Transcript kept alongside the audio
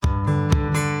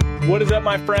What is up,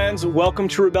 my friends? Welcome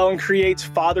to Rebel and Create's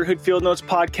Fatherhood Field Notes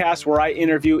podcast, where I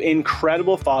interview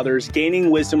incredible fathers, gaining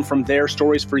wisdom from their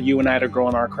stories for you and I to grow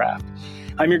in our craft.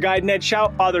 I'm your guide, Ned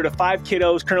Shout, father to 5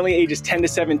 kiddos, currently ages 10 to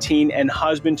 17, and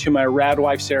husband to my rad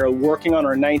wife, Sarah, working on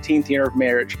our 19th year of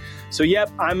marriage. So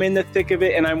yep, I'm in the thick of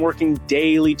it, and I'm working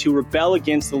daily to rebel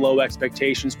against the low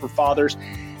expectations for fathers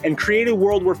and create a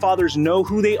world where fathers know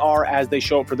who they are as they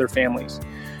show up for their families.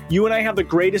 You and I have the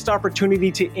greatest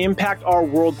opportunity to impact our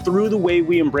world through the way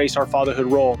we embrace our fatherhood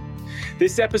role.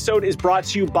 This episode is brought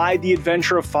to you by The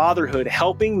Adventure of Fatherhood,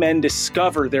 helping men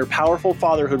discover their powerful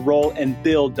fatherhood role and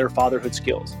build their fatherhood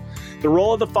skills. The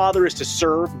role of the father is to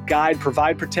serve, guide,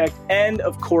 provide, protect, and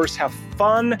of course, have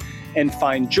fun and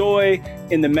find joy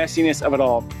in the messiness of it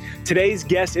all. Today's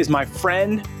guest is my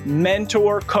friend,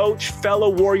 mentor, coach, fellow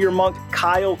warrior monk,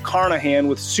 Kyle Carnohan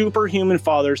with Superhuman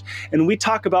Fathers. And we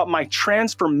talk about my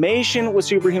transformation with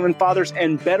Superhuman Fathers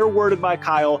and, better worded by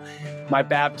Kyle, my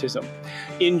baptism.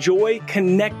 Enjoy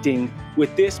connecting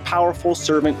with this powerful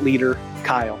servant leader,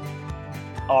 Kyle.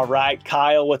 All right,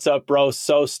 Kyle, what's up, bro?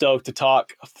 So stoked to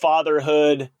talk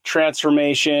fatherhood,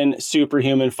 transformation,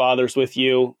 Superhuman Fathers with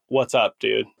you. What's up,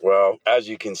 dude? Well, as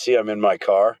you can see, I'm in my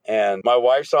car and my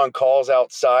wife's on calls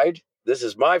outside. This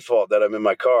is my fault that I'm in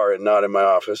my car and not in my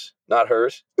office, not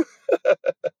hers.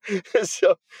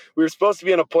 So we were supposed to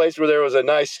be in a place where there was a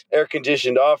nice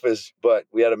air-conditioned office, but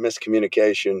we had a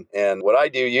miscommunication. And what I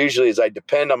do usually is I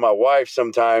depend on my wife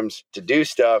sometimes to do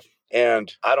stuff,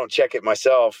 and I don't check it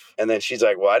myself. And then she's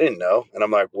like, well, I didn't know. And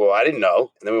I'm like, well, I didn't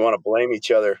know. And then we want to blame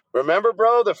each other. Remember,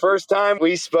 bro, the first time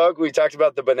we spoke, we talked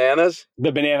about the bananas?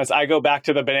 The bananas. I go back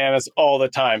to the bananas all the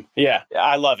time. Yeah,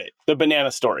 I love it. The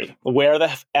banana story. Where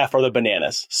the F are the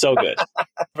bananas? So good.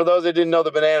 For those that didn't know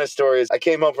the banana stories, I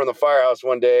came home from the firehouse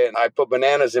one day and I put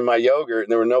bananas in my yogurt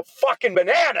and there were no fucking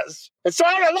bananas. And so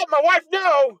I had to let my wife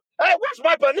know, hey, where's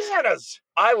my bananas?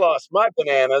 I lost my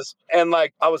bananas and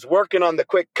I was working on the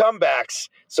quick comebacks.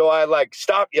 So I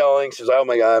stopped yelling. She was like, oh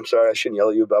my God, I'm sorry. I shouldn't yell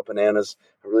at you about bananas.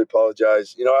 I really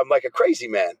apologize. You know, I'm like a crazy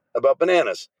man about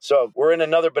bananas. So we're in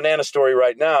another banana story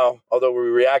right now, although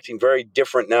we're reacting very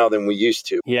different now than we used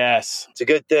to. Yes. It's a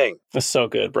good thing. That's so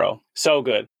good, bro. So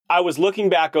good. I was looking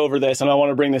back over this and I want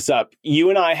to bring this up. You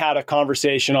and I had a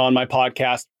conversation on my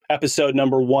podcast, episode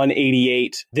number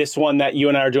 188. This one that you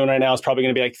and I are doing right now is probably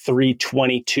going to be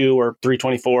 322 or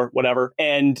 324, whatever.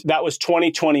 And that was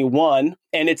 2021.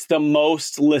 And it's the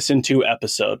most listened to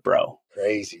episode, bro.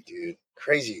 Crazy, dude.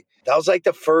 Crazy. That was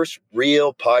the first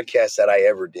real podcast that I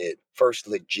ever did. First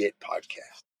legit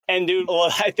podcast. And dude,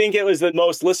 well, I think it was the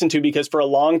most listened to because for a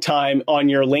long time on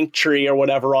your link tree or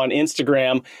whatever on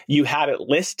Instagram, you had it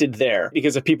listed there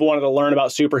because if people wanted to learn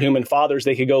about Superhuman Fathers,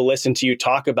 they could go listen to you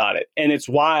talk about it. And it's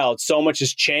wild. So much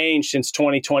has changed since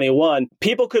 2021.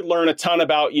 People could learn a ton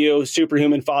about you,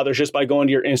 Superhuman Fathers, just by going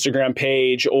to your Instagram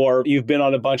page, or you've been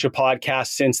on a bunch of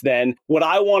podcasts since then. What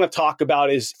I want to talk about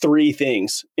is 3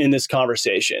 things in this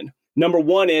conversation. Number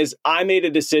 1 is I made a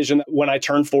decision when I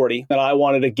turned 40 that I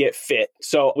wanted to get fit.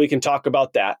 So we can talk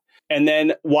about that. And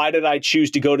then why did I choose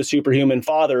to go to Superhuman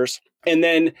Fathers? And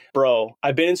then, bro,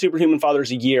 I've been in Superhuman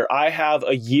Fathers a year. I have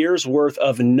a year's worth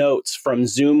of notes from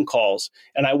Zoom calls.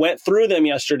 And I went through them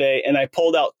yesterday and I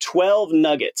pulled out 12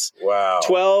 nuggets. Wow.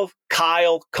 12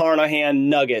 Kyle Carnohan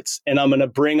nuggets. And I'm going to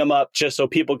bring them up just so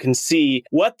people can see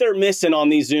what they're missing on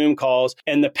these Zoom calls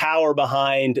and the power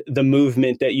behind the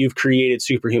movement that you've created,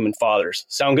 Superhuman Fathers.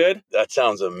 Sound good? That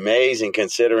sounds amazing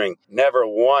considering never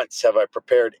once have I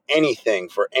prepared anything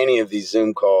for any of these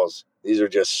Zoom calls. These are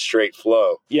just straight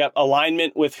flow. Yep.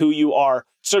 Alignment with who you are.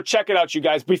 So check it out, you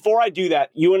guys. Before I do that,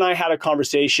 you and I had a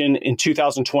conversation in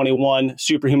 2021.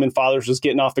 Superhuman Fathers was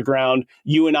getting off the ground.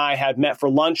 You and I had met for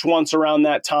lunch once around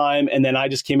that time. And then I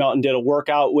just came out and did a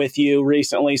workout with you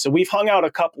recently. So we've hung out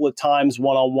a couple of times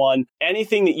one-on-one.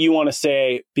 Anything that you want to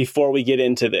say before we get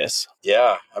into this?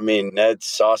 Yeah. I mean, Ned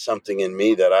saw something in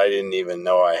me that I didn't even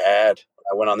know I had.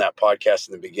 I went on that podcast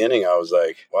in the beginning. I was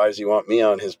like, why does he want me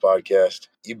on his podcast?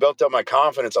 You built up my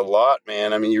confidence a lot,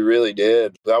 man. I mean, you really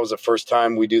did. That was the first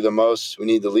time We Do the Most, We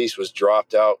Need the Least was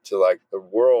dropped out to the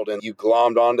world. And you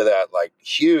glommed onto that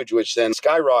huge, which then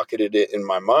skyrocketed it in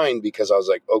my mind because I was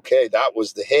like, okay, that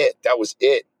was the hit. That was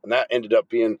it. And that ended up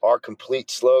being our complete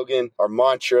slogan, our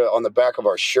mantra on the back of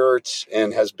our shirts,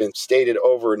 and has been stated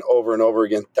over and over and over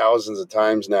again thousands of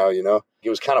times now, you know? It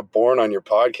was kind of born on your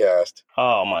podcast.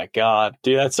 Oh my God,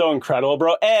 dude, that's so incredible,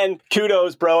 bro. And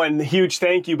kudos, bro, and huge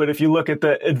thank you. But if you look at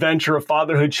the Adventure of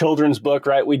Fatherhood children's book,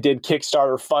 right, we did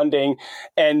Kickstarter funding,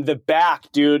 and the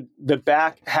back, dude, the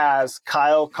back has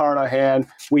Kyle Carnohan.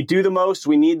 We do the most,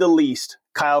 we need the least.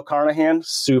 Kyle Carnohan,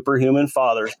 Superhuman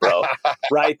Fathers, bro.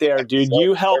 Right there, dude. So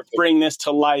You helped perfect. bring this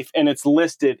to life, and it's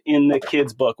listed in the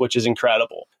kids' book, which is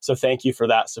incredible. So thank you for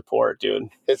that support, dude.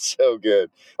 It's so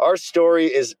good. Our story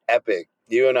is epic.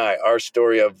 You and I, our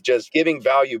story of just giving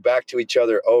value back to each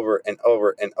other over and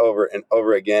over and over and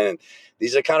over again. And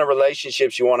these are the kind of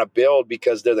relationships you want to build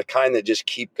because they're the kind that just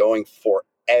keep going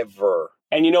forever.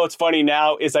 And you know what's funny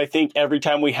now is I think every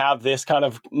time we have this kind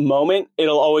of moment,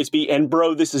 it'll always be, and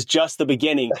bro, this is just the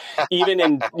beginning. Even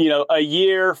in, a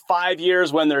year, 5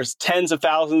 years, when there's tens of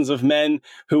thousands of men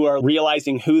who are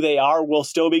realizing who they are, we'll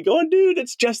still be going, dude,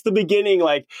 it's just the beginning.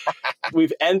 Like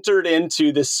we've entered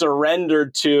into this,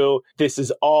 surrendered to, this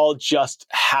is all just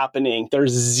happening.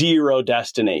 There's zero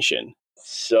destination.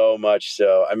 So much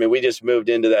so. I mean, we just moved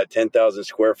into that 10,000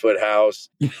 square foot house.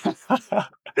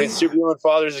 And Superhuman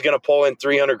Fathers is going to pull in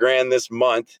 $300,000 this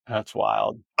month. That's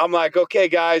wild. I'm like, okay,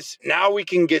 guys, now we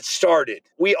can get started.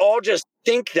 We all just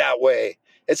think that way.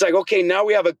 It's like, okay, now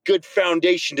we have a good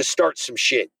foundation to start some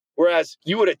shit. Whereas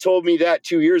you would have told me that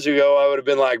 2 years ago, I would have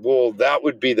been like, well, that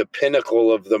would be the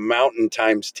pinnacle of the mountain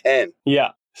times 10. Yeah.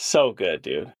 So good,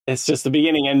 dude. It's just the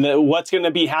beginning. And what's going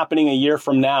to be happening a year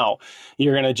from now?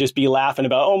 You're going to just be laughing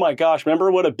about, oh my gosh,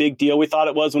 remember what a big deal we thought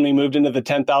it was when we moved into the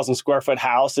 10,000 square foot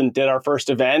house and did our first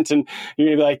event? And you're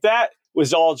going to be like, that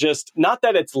was all just, not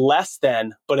that it's less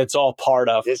than, but it's all part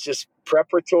of. It's just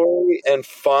preparatory and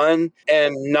fun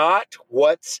and not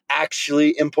what's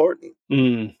actually important.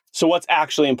 So what's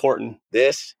actually important?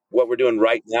 What we're doing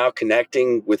right now,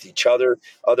 connecting with each other,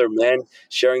 other men,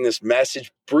 sharing this message,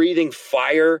 breathing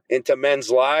fire into men's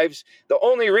lives. The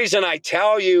only reason I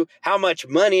tell you how much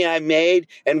money I made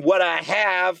and what I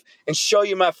have and show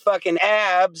you my fucking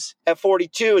abs at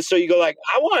 42 is so you go like,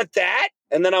 I want that.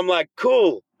 And then I'm like,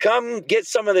 cool, come get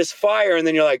some of this fire. And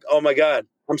then you're like, oh my God,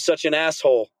 I'm such an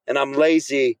asshole and I'm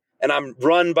lazy and I'm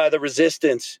run by the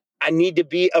resistance. I need to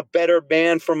be a better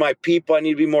man for my people. I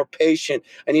need to be more patient.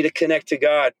 I need to connect to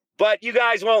God. But you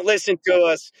guys won't listen to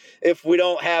us if we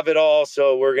don't have it all.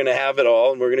 So we're going to have it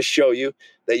all. And we're going to show you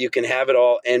that you can have it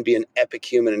all and be an epic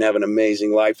human and have an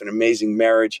amazing life, an amazing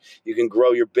marriage. You can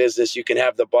grow your business. You can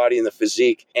have the body and the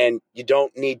physique. And you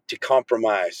don't need to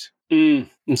compromise.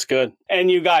 It's good. And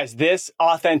you guys, this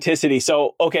authenticity.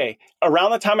 So, okay,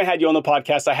 around the time I had you on the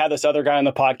podcast, I had this other guy on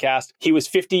the podcast. He was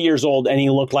 50 years old and he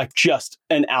looked like just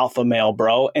an alpha male,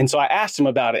 bro. And so I asked him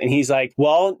about it and he's like,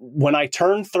 well, when I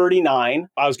turned 39,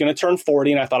 I was going to turn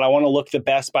 40 and I thought I want to look the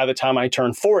best by the time I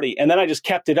turn 40. And then I just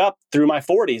kept it up through my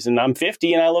 40s and I'm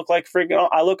 50 and I look like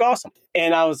I look awesome.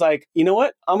 And I was like, you know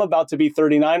what? I'm about to be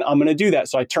 39. I'm going to do that.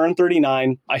 So I turned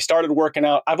 39. I started working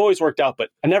out. I've always worked out, but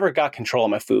I never got control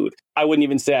of my food. I wouldn't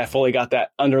even say I fully got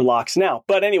that under locks now.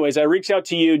 But anyways, I reached out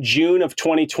to you June of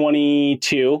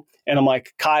 2022. And I'm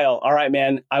like, Kyle, all right,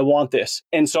 man, I want this.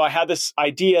 And so I had this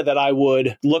idea that I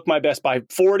would look my best by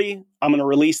 40. I'm going to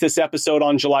release this episode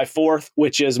on July 4th,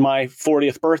 which is my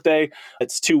 40th birthday.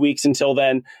 It's 2 weeks until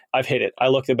then. I've hit it. I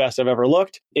look the best I've ever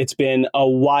looked. It's been a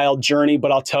wild journey,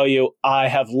 but I'll tell you, I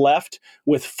have left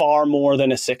with far more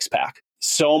than a six pack.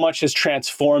 So much has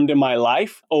transformed in my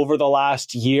life over the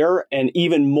last year and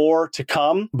even more to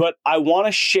come. But I want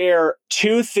to share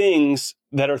two things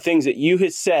that are things that you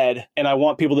had said. And I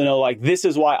want people to know, like, this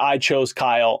is why I chose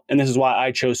Kyle and this is why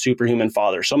I chose Superhuman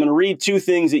Father. So I'm going to read two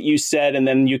things that you said and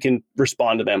then you can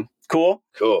respond to them. Cool?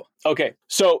 Cool. Okay.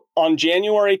 So on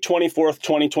January 24th,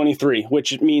 2023,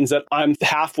 which means that I'm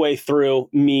halfway through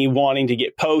me wanting to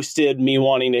get posted, me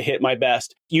wanting to hit my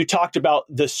best, you talked about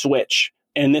the switch.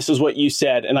 And this is what you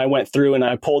said. And I went through and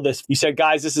I pulled this. You said,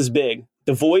 guys, this is big.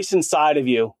 The voice inside of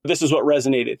you, this is what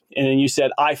resonated. And then you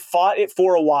said, I fought it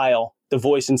for a while, the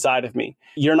voice inside of me.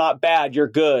 You're not bad, you're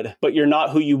good, but you're not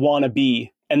who you want to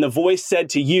be. And the voice said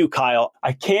to you, Kyle,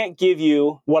 I can't give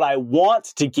you what I want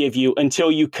to give you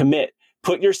until you commit.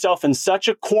 Put yourself in such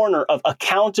a corner of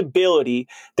accountability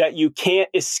that you can't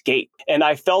escape. And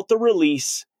I felt the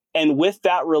release. And with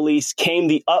that release came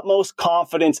the utmost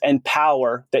confidence and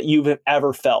power that you've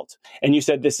ever felt. And you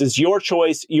said, this is your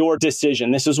choice, your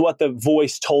decision. This is what the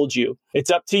voice told you.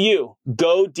 It's up to you.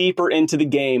 Go deeper into the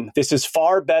game. This is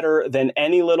far better than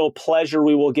any little pleasure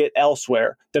we will get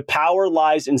elsewhere. The power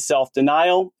lies in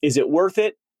self-denial. Is it worth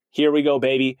it? Here we go,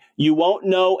 baby. You won't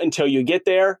know until you get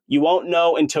there. You won't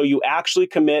know until you actually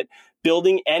commit.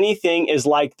 Building anything is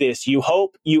like this. You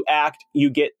hope, you act, you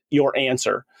get your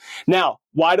answer. Now,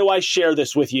 why do I share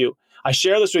this with you? I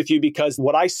share this with you because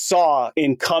what I saw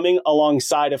in coming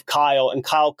alongside of Kyle and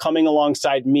Kyle coming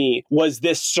alongside me was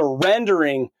this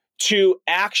surrendering to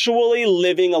actually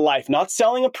living a life, not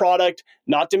selling a product,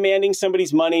 not demanding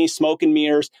somebody's money, smoke and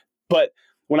mirrors, but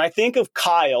When I think of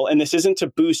Kyle, and this isn't to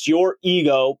boost your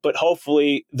ego, but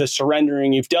hopefully the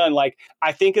surrendering you've done, like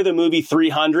I think of the movie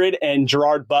 300 and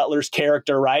Gerard Butler's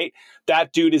character, right?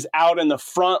 That dude is out in the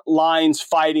front lines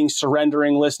fighting,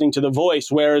 surrendering, listening to the voice.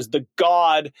 Whereas the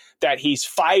God that he's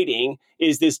fighting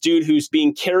is this dude who's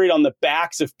being carried on the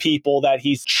backs of people that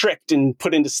he's tricked and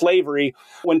put into slavery.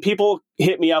 When people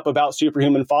hit me up about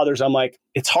superhuman fathers, I'm like,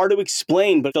 it's hard to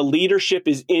explain, but the leadership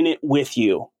is in it with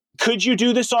you. Could you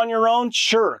do this on your own?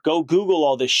 Sure. Go Google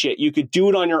all this shit. You could do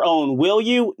it on your own. Will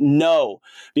you? No.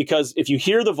 Because if you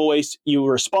hear the voice, you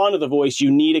respond to the voice, you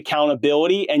need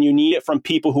accountability and you need it from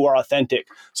people who are authentic.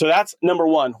 So that's number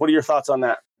one. What are your thoughts on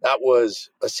that? That was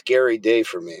a scary day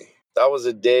for me. That was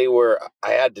a day where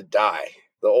I had to die.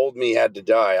 The old me had to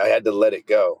die. I had to let it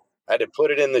go. I had to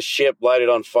put it in the ship, light it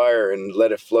on fire, and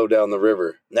let it flow down the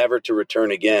river, never to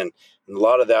return again. And a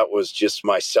lot of that was just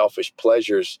my selfish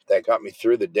pleasures that got me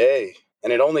through the day.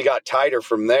 And it only got tighter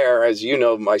from there. As you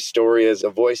know, my story as a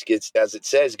voice gets, as it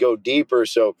says, go deeper.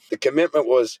 So the commitment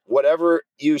was whatever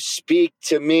you speak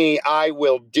to me, I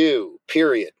will do,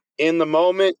 period. In the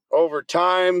moment, over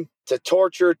time, to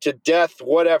torture, to death,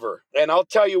 whatever. And I'll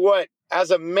tell you what, as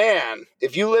a man,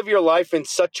 if you live your life in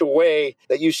such a way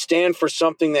that you stand for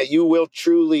something that you will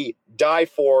truly die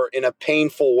for in a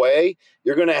painful way,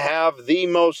 you're going to have the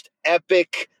most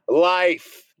epic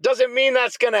life. Doesn't mean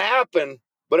that's going to happen,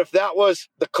 but if that was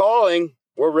the calling,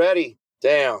 we're ready.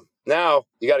 Damn. Now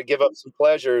you got to give up some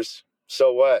pleasures.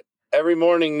 So what? Every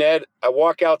morning, Ned, I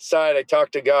walk outside, I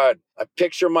talk to God. I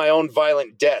picture my own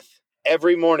violent death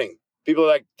every morning. People are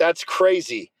like, that's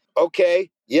crazy. Okay.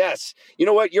 Yes. You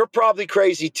know what? You're probably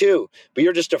crazy too, but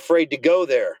you're just afraid to go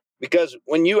there. Because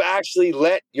when you actually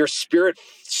let your spirit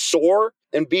soar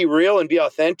and be real and be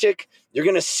authentic, you're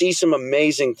going to see some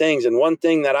amazing things. And one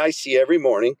thing that I see every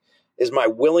morning is my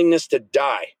willingness to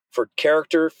die for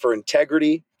character, for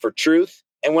integrity, for truth.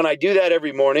 And when I do that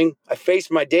every morning, I face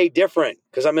my day different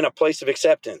because I'm in a place of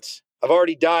acceptance. I've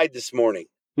already died this morning.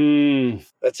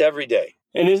 That's every day.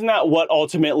 And isn't that what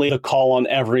ultimately the call on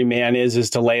every man is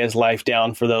to lay his life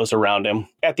down for those around him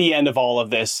at the end of all of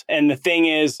this? And the thing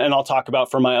is, and I'll talk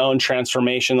about for my own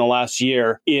transformation the last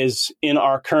year, is in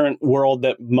our current world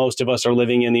that most of us are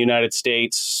living in the United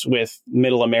States with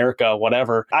middle America,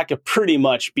 whatever, I could pretty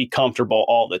much be comfortable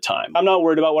all the time. I'm not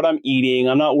worried about what I'm eating.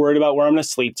 I'm not worried about where I'm going to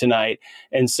sleep tonight.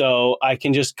 And so I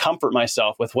can just comfort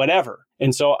myself with whatever.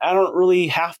 And so I don't really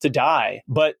have to die,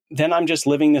 but then I'm just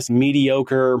living this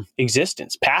mediocre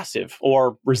existence, passive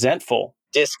or resentful.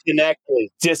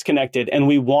 Disconnected. And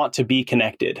we want to be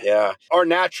connected. Yeah. Our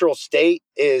natural state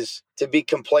is to be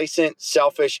complacent,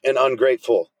 selfish, and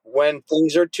ungrateful. When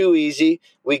things are too easy,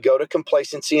 we go to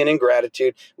complacency and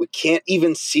ingratitude. We can't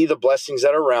even see the blessings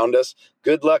that are around us.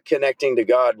 Good luck connecting to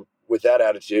God with that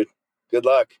attitude. Good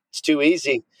luck. It's too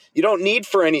easy. You don't need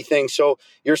for anything. So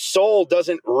your soul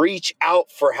doesn't reach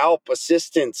out for help,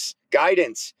 assistance,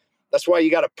 guidance. That's why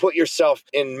you got to put yourself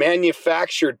in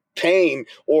manufactured pain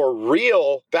or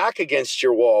real back against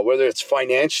your wall, whether it's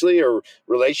financially or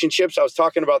relationships. I was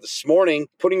talking about this morning,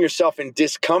 putting yourself in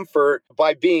discomfort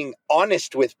by being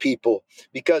honest with people,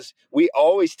 because we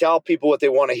always tell people what they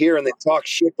want to hear and they talk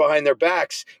shit behind their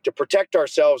backs to protect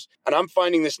ourselves. And I'm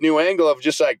finding this new angle of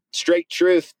just like straight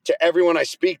truth to everyone I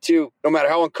speak to, no matter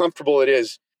how uncomfortable it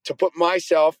is, to put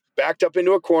myself backed up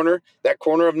into a corner, that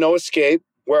corner of no escape,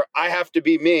 where I have to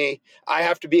be me, I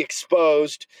have to be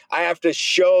exposed, I have to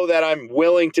show that I'm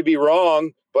willing to be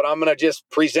wrong, but I'm going to just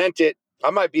present it.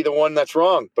 I might be the one that's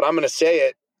wrong, but I'm going to say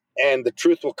it, and the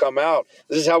truth will come out.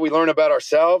 This is how we learn about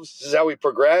ourselves. This is how we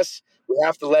progress. We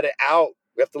have to let it out.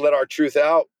 We have to let our truth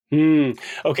out.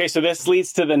 Okay, so this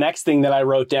leads to the next thing that I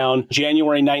wrote down,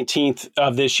 January 19th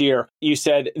of this year. You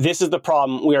said, this is the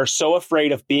problem. We are so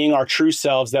afraid of being our true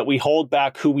selves that we hold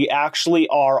back who we actually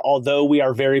are, although we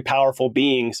are very powerful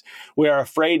beings. We are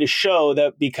afraid to show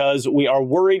that because we are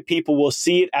worried people will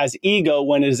see it as ego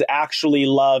when it is actually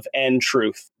love and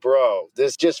truth. Bro,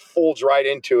 this just folds right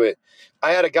into it.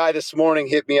 I had a guy this morning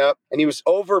hit me up and he was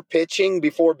over pitching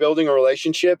before building a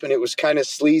relationship and it was kind of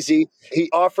sleazy. He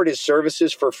offered his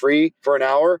services for free for an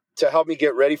hour to help me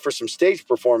get ready for some stage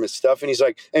performance stuff. And he's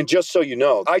like, and just so you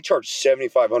know, I charge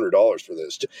 $7,500 for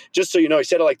this. Just so you know, he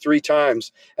said it like 3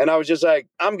 times. And I was just like,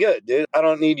 I'm good, dude. I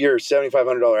don't need your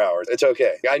 $7,500 hours. It's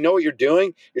okay. I know what you're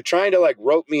doing. You're trying to like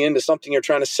rope me into something you're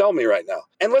trying to sell me right now.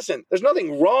 And listen, there's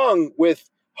nothing wrong with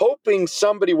hoping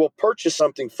somebody will purchase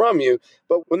something from you.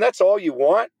 But when that's all you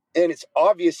want, and it's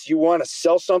obvious you want to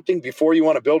sell something before you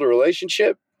want to build a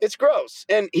relationship, it's gross.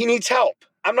 And he needs help.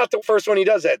 I'm not the first one he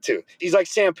does that to. He's like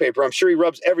sandpaper. I'm sure he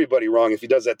rubs everybody wrong if he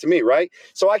does that to me, right?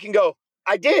 So I can go,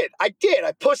 I did. I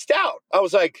pussed out. I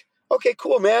was like, okay,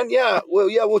 cool, man. Yeah,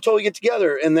 we'll totally get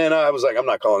together. And then I was like, I'm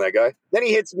not calling that guy. Then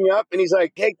he hits me up and he's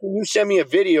like, hey, can you send me a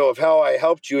video of how I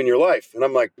helped you in your life? And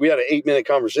I'm like, we had an 8-minute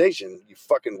conversation, you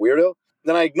fucking weirdo.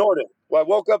 Then I ignored it. Well, I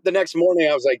woke up the next morning.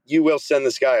 I was like, you will send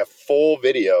this guy a full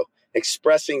video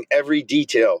expressing every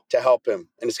detail to help him.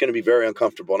 And it's going to be very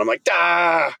uncomfortable. And I'm like,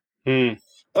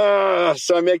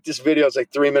 so I make this video. It's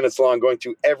like 3 minutes long, going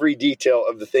through every detail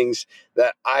of the things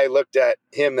that I looked at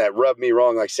him that rubbed me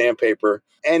wrong like sandpaper.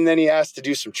 And then he asked to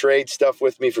do some trade stuff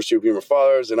with me for Superhuman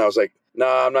Fathers. And I was like,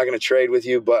 nah, I'm not going to trade with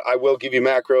you, but I will give you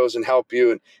macros and help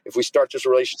you. And if we start this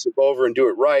relationship over and do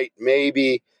it right,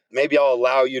 maybe I'll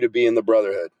allow you to be in the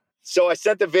brotherhood. So I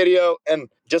sent the video, and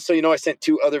just so you know, I sent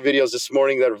 2 other videos this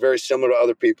morning that are very similar to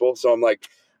other people. So I'm like,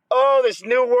 oh, this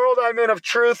new world I'm in of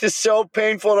truth is so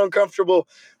painful and uncomfortable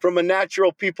from a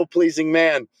natural people-pleasing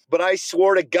man. But I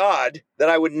swore to God that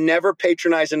I would never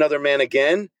patronize another man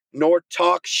again, nor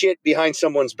talk shit behind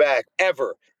someone's back,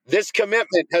 ever. This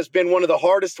commitment has been one of the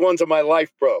hardest ones of my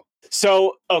life, bro.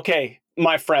 So, okay,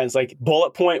 my friends, like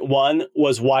bullet point 1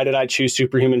 was, why did I choose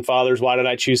Superhuman Fathers? Why did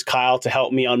I choose Kyle to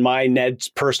help me on my Ned's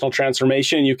personal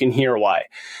transformation? You can hear why.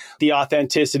 The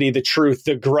authenticity, the truth,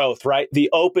 the growth, right? The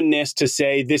openness to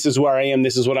say, this is where I am,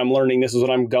 this is what I'm learning, this is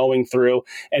what I'm going through.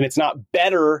 And it's not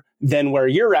better than where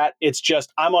you're at. It's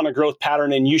just, I'm on a growth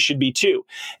pattern and you should be too.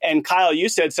 And Kyle, you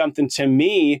said something to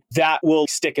me that will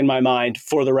stick in my mind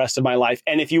for the rest of my life.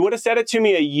 And if you would have said it to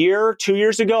me a year, 2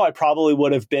 years ago, I probably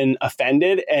would have been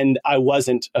offended, and I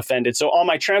wasn't offended. So on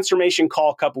my transformation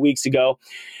call a couple weeks ago,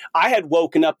 I had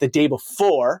woken up the day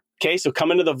before. Okay, so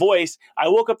coming to the voice, I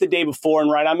woke up the day before, and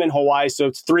right, I'm in Hawaii, so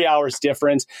it's 3 hours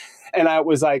difference. And I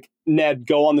was like, Ned,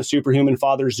 go on the Superhuman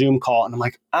Father Zoom call. And I'm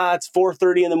like, it's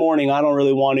 4:30 in the morning. I don't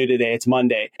really want to today. It's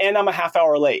Monday. And I'm a half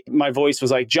hour late. My voice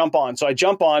was like, jump on. So I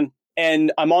jump on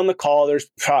and I'm on the call. There's,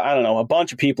 I don't know, a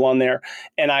bunch of people on there.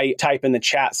 And I type in the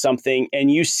chat something and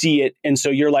you see it. And so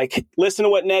you're like, listen to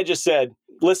what Ned just said.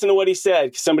 Listen to what he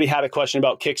said. Somebody had a question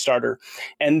about Kickstarter.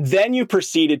 And then you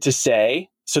proceeded to say,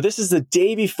 so this is the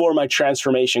day before my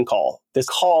transformation call. This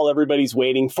call everybody's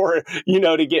waiting for,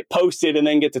 to get posted and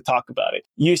then get to talk about it.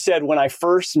 You said, when I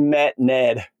first met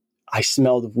Ned, I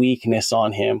smelled weakness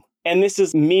on him. And this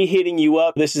is me hitting you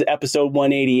up. This is episode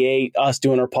 188, us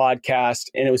doing our podcast,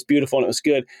 and it was beautiful and it was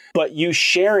good. But you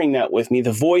sharing that with me,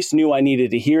 the voice knew I needed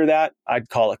to hear that. I'd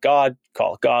call it God,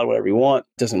 whatever you want.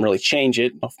 Doesn't really change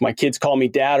it. If my kids call me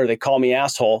dad or they call me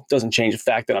asshole, doesn't change the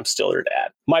fact that I'm still their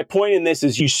dad. My point in this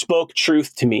is you spoke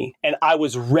truth to me and I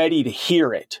was ready to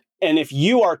hear it. And if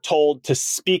you are told to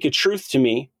speak a truth to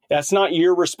me, that's not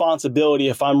your responsibility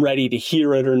if I'm ready to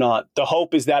hear it or not. The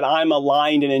hope is that I'm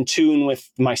aligned and in tune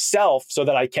with myself so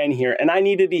that I can hear it. And I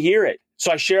needed to hear it.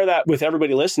 So I share that with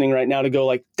everybody listening right now to go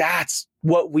like, that's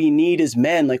what we need as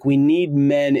men. Like, we need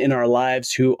men in our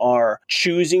lives who are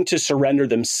choosing to surrender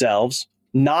themselves,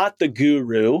 not the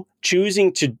guru,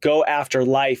 choosing to go after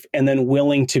life and then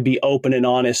willing to be open and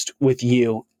honest with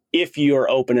you if you're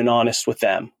open and honest with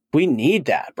them. We need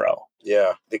that, bro.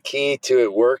 Yeah. The key to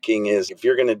it working is if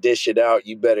you're going to dish it out,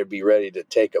 you better be ready to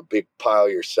take a big pile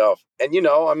yourself. And,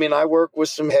 I work with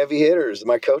some heavy hitters.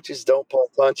 My coaches don't pull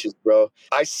punches, bro.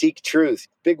 I seek truth.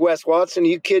 Big Wes Watson, are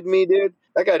you kidding me, dude?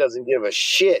 That guy doesn't give a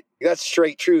shit. That's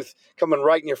straight truth coming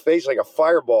right in your face like a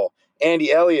fireball.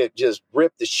 Andy Elliott just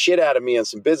ripped the shit out of me on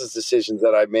some business decisions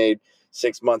that I made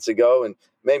 6 months ago and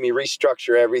made me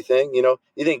restructure everything. You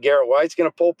think Garrett White's going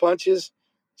to pull punches?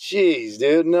 Jeez,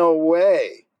 dude, no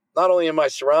way. Not only am I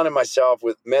surrounding myself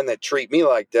with men that treat me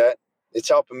like that, it's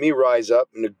helping me rise up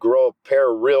and to grow a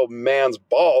pair of real man's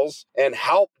balls and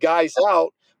help guys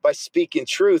out by speaking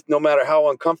truth, no matter how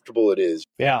uncomfortable it is.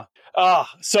 Yeah.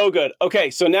 So good.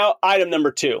 Okay. So now item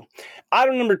number 2.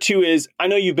 Item number 2 is, I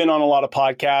know you've been on a lot of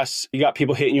podcasts. You got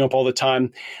people hitting you up all the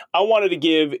time. I wanted to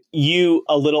give you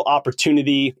a little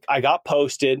opportunity. I got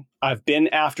posted. I've been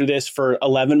after this for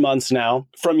 11 months now.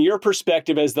 From your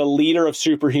perspective as the leader of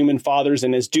Superhuman Fathers,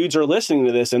 and as dudes are listening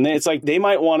to this, and it's like they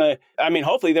might want to,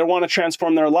 hopefully they want to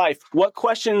transform their life. What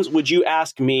questions would you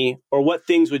ask me, or what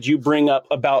things would you bring up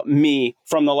about me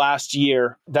from the last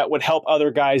year that would help other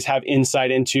guys have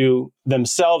insight into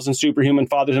themselves and Superhuman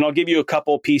Fathers? And I'll give you a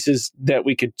couple pieces that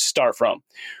we could start from.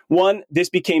 1,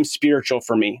 this became spiritual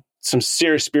for me. Some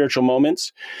serious spiritual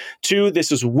moments. 2,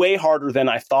 this is way harder than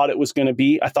I thought it was going to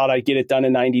be. I thought I'd get it done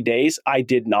in 90 days. I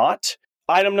did not.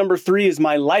 Item number 3 is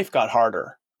my life got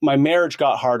harder. My marriage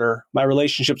got harder. My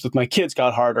relationships with my kids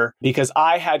got harder because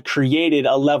I had created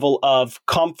a level of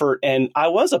comfort, and I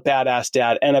was a badass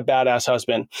dad and a badass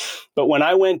husband. But when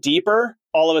I went deeper,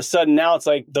 all of a sudden now it's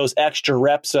like those extra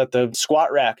reps at the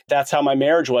squat rack. That's how my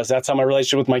marriage was. That's how my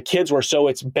relationship with my kids were. So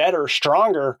it's better,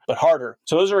 stronger, but harder.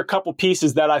 So those are a couple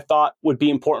pieces that I thought would be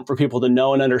important for people to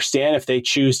know and understand if they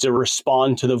choose to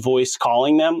respond to the voice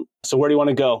calling them. So where do you want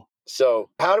to go? So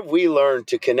how do we learn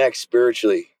to connect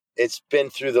spiritually? It's been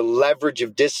through the leverage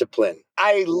of discipline.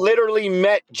 I literally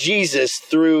met Jesus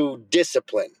through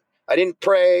discipline. I didn't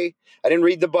pray. I didn't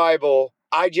read the Bible.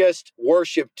 I just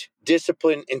worshiped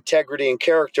discipline, integrity, and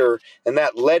character. And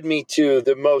that led me to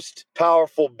the most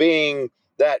powerful being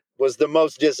that was the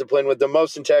most disciplined with the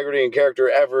most integrity and character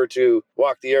ever to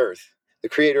walk the earth, the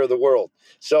creator of the world.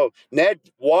 So Ned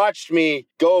watched me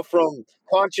go from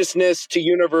consciousness to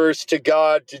universe to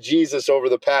God to Jesus over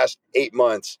the past 8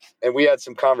 months. And we had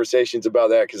some conversations about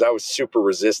that because I was super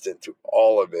resistant to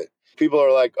all of it. People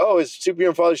are like, oh, is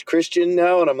Superhuman Fathers Christian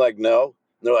now? And I'm like, no.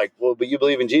 And they're like, well, but you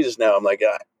believe in Jesus now. I'm like,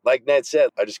 like Ned said,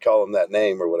 I just call him that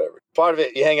name or whatever. Part of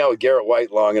it, you hang out with Garrett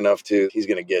White long enough he's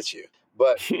going to get you.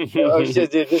 But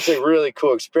it's a really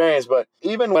cool experience. But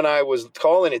even when I was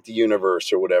calling it the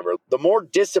universe or whatever, the more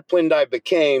disciplined I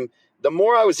became, the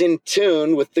more I was in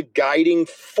tune with the guiding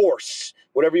force,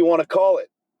 whatever you want to call it.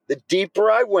 The deeper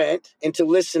I went into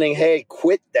listening, hey,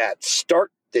 quit that,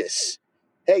 start this.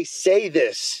 Hey, say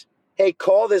this. Hey,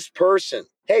 call this person.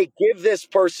 Hey, give this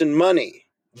person money.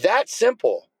 That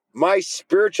simple. My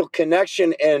spiritual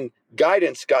connection and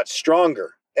guidance got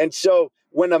stronger. And so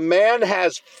when a man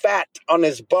has fat on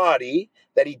his body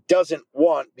that he doesn't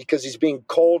want because he's being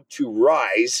called to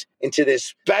rise into this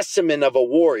specimen of a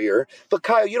warrior. But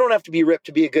Kyle, you don't have to be ripped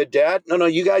to be a good dad. No,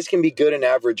 you guys can be good and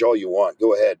average all you want.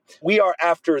 Go ahead. We are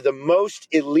after the most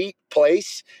elite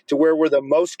place to where we're the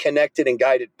most connected and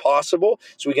guided possible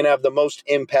so we can have the most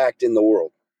impact in the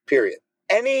world, period.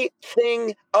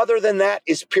 Anything other than that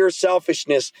is pure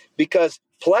selfishness because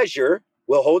pleasure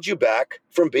will hold you back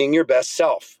from being your best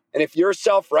self. And if your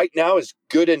self right now is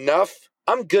good enough,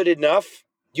 I'm good enough,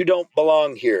 you don't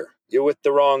belong here. You're with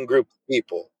the wrong group of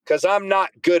people because I'm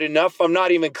not good enough. I'm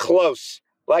not even close.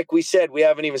 Like we said, we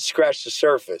haven't even scratched the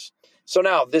surface. So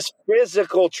now this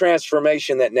physical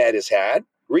transformation that Ned has had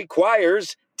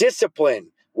requires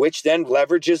discipline, which then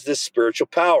leverages this spiritual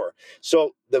power.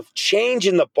 So the change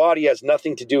in the body has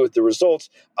nothing to do with the results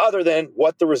other than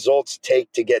what the results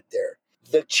take to get there.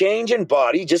 The change in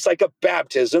body, just like a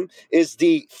baptism, is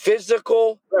the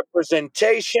physical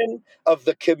representation of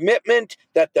the commitment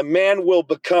that the man will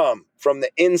become from the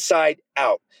inside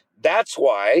out. That's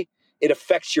why it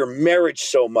affects your marriage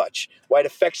so much, why it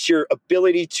affects your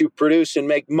ability to produce and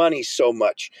make money so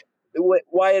much,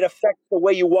 why it affects the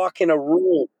way you walk in a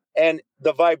room and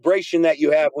the vibration that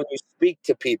you have when you speak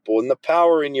to people and the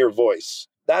power in your voice.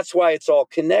 That's why it's all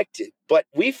connected. But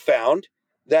we found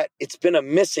that it's been a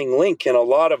missing link in a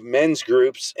lot of men's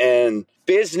groups and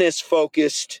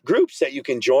business-focused groups that you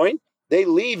can join. They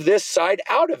leave this side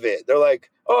out of it. They're like,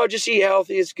 oh, just eat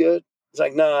healthy, it's good. It's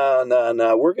like, no,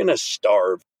 we're going to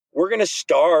starve. We're going to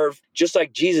starve just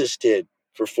like Jesus did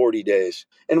for 40 days.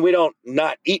 And we don't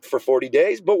not eat for 40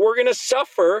 days, but we're going to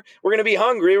suffer. We're going to be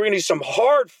hungry. We're going to do some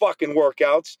hard fucking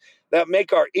workouts that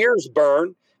make our ears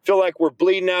burn, feel like we're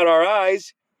bleeding out our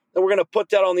eyes. And we're going to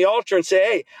put that on the altar and say,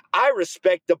 hey, I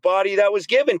respect the body that was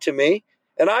given to me,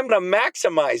 and I'm going to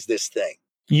maximize this thing.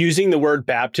 Using the word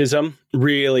baptism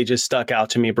really just stuck out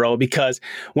to me, bro, because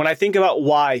when I think about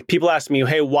why, people ask me,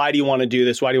 hey, why do you want to do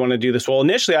this? Why do you want to do this? Well,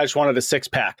 initially, I just wanted a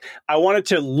six-pack. I wanted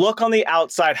to look on the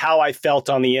outside how I felt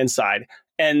on the inside.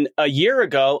 And a year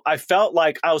ago, I felt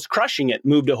like I was crushing it.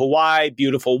 Moved to Hawaii,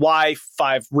 beautiful wife,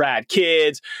 5 rad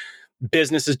kids.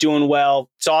 Business is doing well.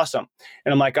 It's awesome.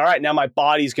 And I'm like, all right, now my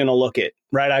body's going to look it,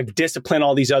 right? I discipline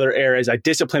all these other areas. I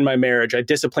discipline my marriage. I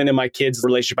discipline in my kids'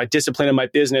 relationship. I discipline in my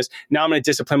business. Now I'm going to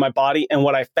discipline my body. And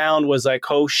what I found was like,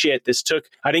 oh shit,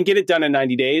 I didn't get it done in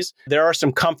 90 days. There are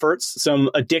some comforts,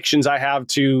 some addictions I have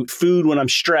to food when I'm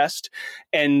stressed.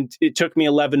 And it took me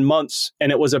 11 months.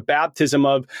 And it was a baptism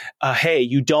of, hey,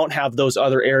 you don't have those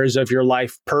other areas of your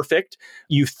life perfect.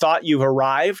 You thought you've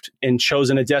arrived and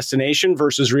chosen a destination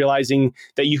versus realizing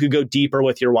that you could go deeper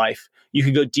with your wife. You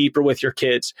could go deeper with your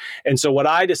kids. And so what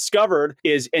I discovered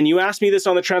is, and you asked me this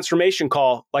on the transformation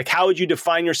call, like how would you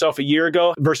define yourself a year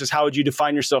ago versus how would you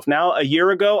define yourself now? A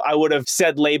year ago, I would have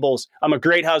said labels. I'm a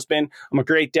great husband. I'm a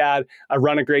great dad. I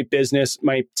run a great business.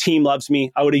 My team loves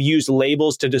me. I would have used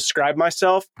labels to describe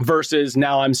myself versus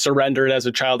now I'm surrendered as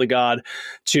a child of God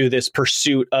to this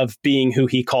pursuit of being who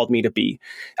he called me to be.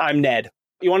 I'm Ned.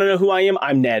 You want to know who I am?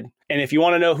 I'm Ned. And if you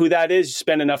want to know who that is, you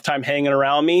spend enough time hanging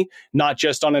around me, not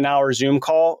just on an hour Zoom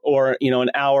call or, an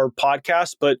hour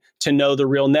podcast, but to know the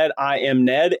real Ned. I am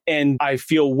Ned, and I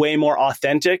feel way more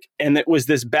authentic. And it was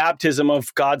this baptism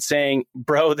of God saying,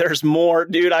 bro, there's more,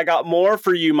 dude. I got more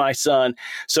for you, my son.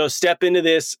 So step into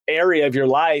this area of your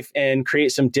life and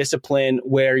create some discipline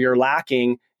where you're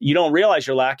lacking. You don't realize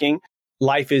you're lacking.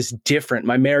 Life is different.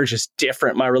 My marriage is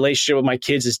different. My relationship with my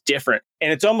kids is different.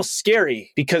 And it's almost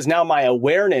scary because now my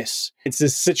awareness, it's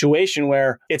this situation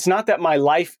where it's not that my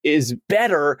life is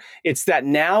better. It's that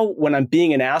now when I'm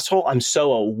being an asshole, I'm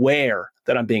so aware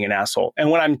that I'm being an asshole.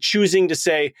 And when I'm choosing to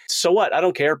say, so what? I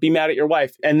don't care. Be mad at your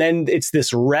wife. And then it's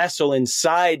this wrestle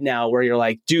inside now where you're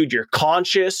like, dude, you're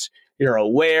conscious. You're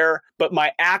aware, but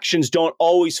my actions don't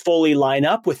always fully line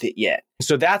up with it yet.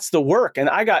 So that's the work. And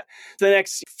I got the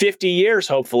next 50 years,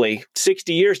 hopefully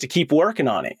 60 years to keep working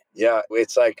on it. Yeah.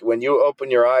 It's like when you open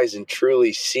your eyes and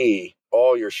truly see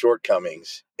all your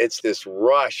shortcomings, it's this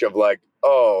rush of like,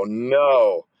 oh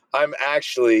no, I'm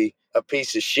actually a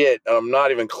piece of shit. And I'm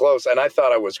not even close. And I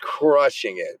thought I was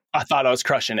crushing it. I thought I was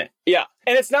crushing it. Yeah.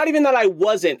 And it's not even that I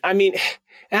wasn't. I mean,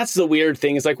 that's the weird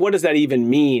thing. It's like, what does that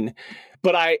even mean?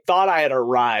 But I thought I had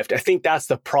arrived. I think that's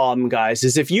the problem, guys,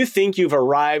 is if you think you've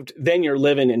arrived, then you're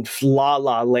living in la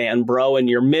la land, bro, and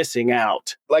you're missing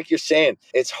out. Like you're saying,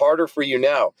 it's harder for you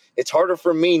now. It's harder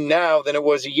for me now than it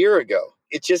was a year ago.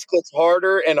 It just gets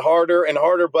harder and harder and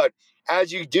harder. But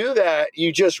as you do that,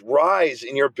 you just rise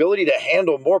in your ability to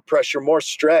handle more pressure, more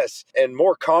stress, and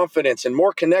more confidence and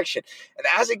more connection. And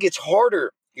as it gets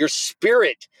harder, your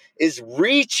spirit is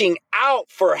reaching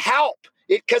out for help.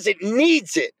 Because it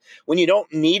needs it. When you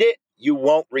don't need it, you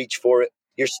won't reach for it.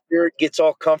 Your spirit gets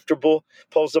all comfortable,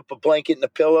 pulls up a blanket and a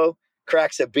pillow,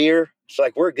 cracks a beer. It's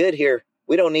like, we're good here.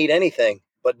 We don't need anything.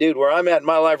 But dude, where I'm at in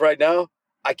my life right now,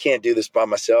 I can't do this by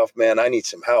myself, man. I need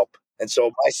some help. And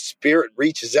so my spirit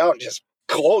reaches out and just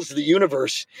calls the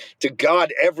universe to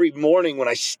God every morning when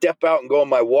I step out and go on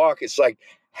my walk. It's like,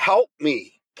 help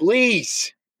me,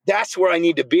 please. That's where I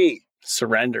need to be.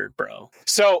 Surrendered, bro.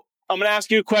 So I'm going to ask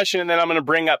you a question and then I'm going to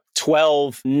bring up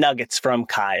 12 nuggets from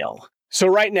Kyle. So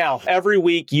right now, every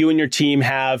week, you and your team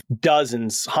have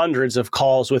dozens, hundreds of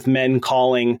calls with men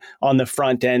calling on the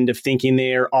front end of thinking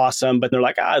they're awesome, but they're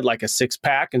like, I'd like a six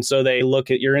pack. And so they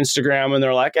look at your Instagram and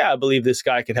they're like, I believe this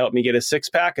guy could help me get a six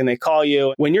pack. And they call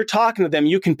you. When you're talking to them,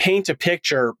 you can paint a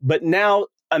picture, but now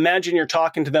imagine you're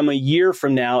talking to them a year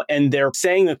from now and they're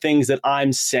saying the things that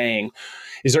I'm saying.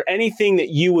 Is there anything that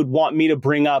you would want me to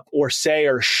bring up or say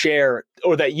or share,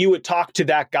 or that you would talk to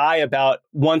that guy about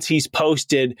once he's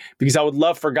posted? Because I would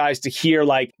love for guys to hear,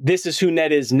 like, this is who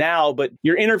Ned is now, but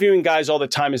you're interviewing guys all the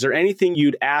time. Is there anything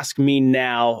you'd ask me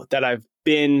now that I've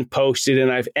been posted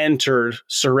and I've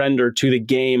surrendered to the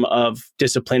game of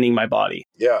disciplining my body?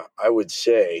 Yeah, I would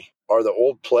say, are the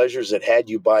old pleasures that had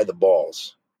you by the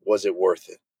balls, was it worth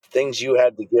it? Things you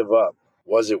had to give up,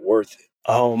 was it worth it?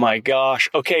 Oh my gosh.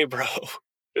 Okay, bro.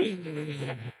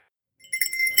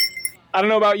 I don't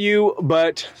know about you,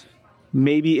 but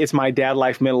maybe it's my dad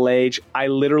life middle age. I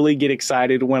literally get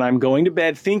excited when I'm going to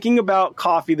bed thinking about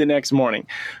coffee the next morning.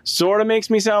 Sort of makes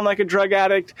me sound like a drug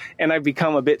addict, and I've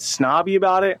become a bit snobby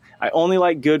about it. I only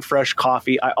like good, fresh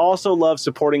coffee. I also love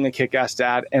supporting a kick-ass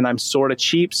dad, and I'm sort of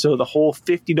cheap, so the whole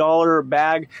 $50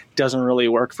 bag doesn't really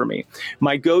work for me.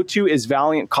 My go-to is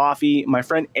Valiant Coffee. My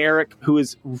friend Eric, who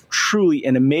is truly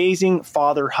an amazing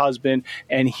father, husband,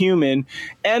 and human,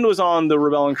 and was on the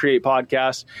Rebel and Create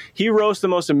podcast, he roasts the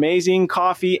most amazing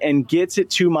coffee and gets it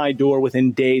to my door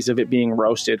within days of it being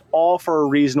roasted, all for a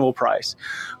reasonable price.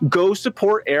 Go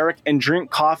support Eric and drink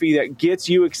coffee that gets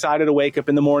you excited to wake up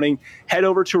in the morning. Head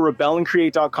over to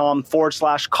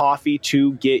rebelandcreate.com/coffee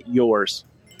to get yours.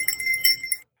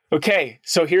 Okay,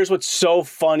 so here's what's so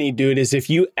funny, dude, is if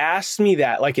you asked me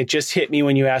that, like it just hit me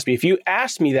when you asked me, if you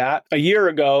asked me that a year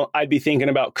ago, I'd be thinking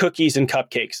about cookies and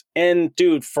cupcakes. And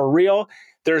dude, for real,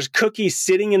 there's cookies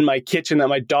sitting in my kitchen that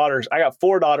my daughters, I got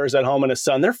 4 daughters at home and a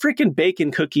son, they're freaking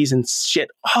baking cookies and shit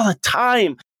all the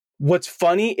time. What's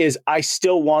funny is I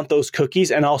still want those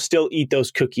cookies and I'll still eat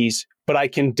those cookies, but I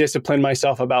can discipline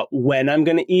myself about when I'm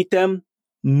going to eat them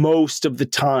most of the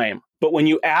time. But when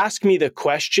you ask me the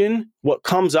question, what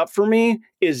comes up for me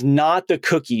is not the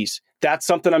cookies. That's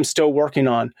something I'm still working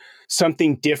on.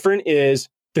 Something different is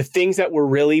the things that were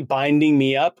really binding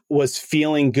me up was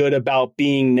feeling good about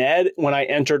being Ned when I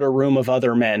entered a room of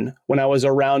other men, when I was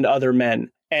around other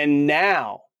men. And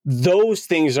now those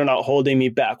things are not holding me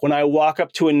back. When I walk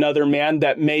up to another man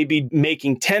that may be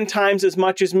making 10 times as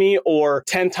much as me or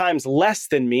 10 times less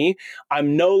than me,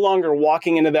 I'm no longer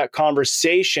walking into that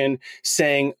conversation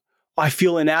saying, I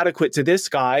feel inadequate to this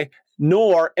guy.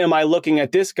 nor am I looking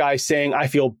at this guy saying, I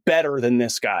feel better than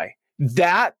this guy.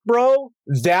 That, bro,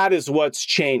 that is what's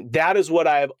changed. That is what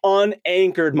I have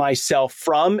unanchored myself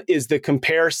from, is the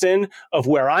comparison of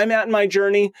where I'm at in my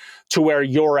journey to where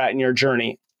you're at in your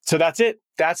journey. So that's it.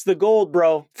 That's the gold,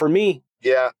 bro, for me.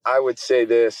 Yeah, I would say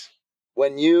this.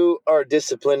 When you are a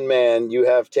disciplined man, you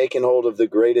have taken hold of the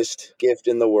greatest gift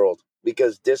in the world,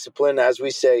 because discipline, as we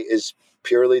say, is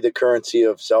purely the currency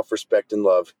of self-respect and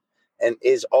love, and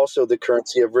is also the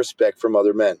currency of respect from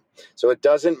other men. So it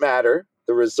doesn't matter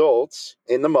the results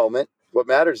in the moment. What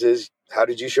matters is, how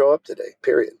did you show up today?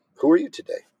 Period. Who are you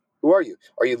today? Who are you?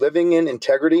 Are you living in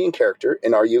integrity and character?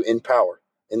 And are you in power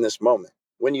in this moment?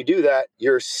 When you do that,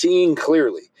 you're seeing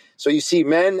clearly. So you see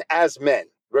men as men,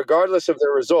 regardless of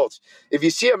their results. If you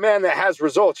see a man that has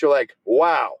results, you're like,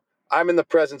 wow, I'm in the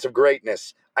presence of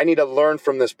greatness. I need to learn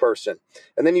from this person.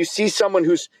 And then you see someone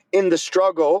who's in the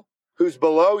struggle, who's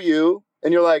below you,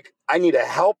 and you're like, I need to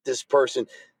help this person.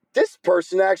 This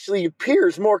person actually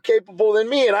appears more capable than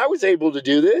me, and I was able to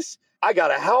do this. I got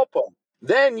to help them.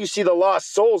 Then you see the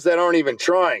lost souls that aren't even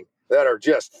trying, that are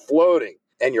just floating,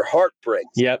 and your heart breaks.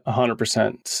 Yep,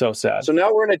 100%. So sad. So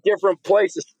now we're in a different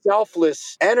place, a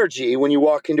selfless energy when you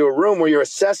walk into a room where you're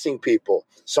assessing people.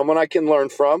 Someone I can learn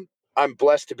from. I'm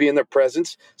blessed to be in their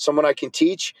presence. Someone I can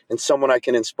teach, and someone I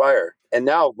can inspire. And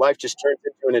now life just turns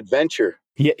into an adventure.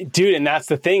 Yeah, dude, and that's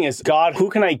the thing is, God, who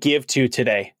can I give to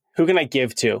today? Who can I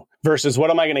give to versus what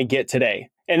am I going to get today?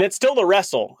 And it's still a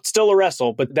wrestle. It's still a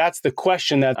wrestle, but that's the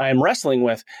question that I'm wrestling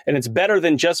with. And it's better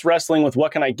than just wrestling with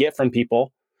what can I get from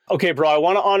people. Okay, bro, I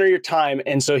want to honor your time.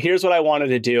 And so here's what I wanted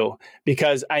to do,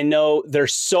 because I know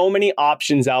there's so many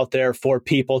options out there for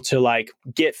people to like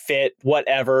get fit,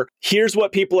 whatever. Here's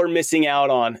what people are missing out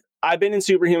on. I've been in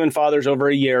Superhuman Fathers over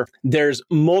a year. There's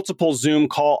multiple Zoom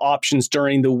call options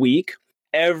during the week.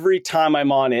 Every time I'm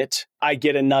on it, I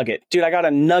get a nugget. Dude, I got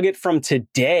a nugget from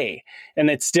today and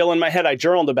it's still in my head. I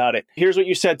journaled about it. Here's what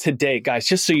you said today, guys,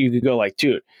 just so you could go like,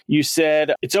 dude, you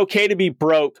said it's okay to be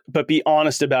broke, but be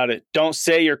honest about it. Don't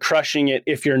say you're crushing it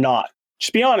if you're not.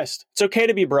 Just be honest. It's okay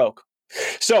to be broke.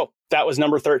 So that was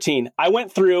number 13. I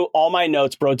went through all my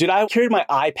notes, bro. Dude, I carried my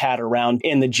iPad around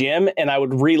in the gym and I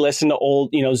would re-listen to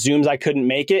old, Zooms I couldn't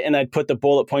make it. And I'd put the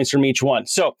bullet points from each one.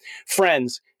 So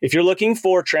friends, if you're looking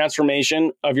for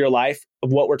transformation of your life,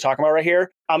 of what we're talking about right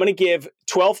here, I'm going to give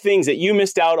 12 things that you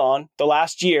missed out on the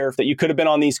last year that you could have been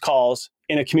on these calls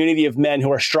in a community of men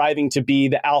who are striving to be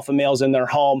the alpha males in their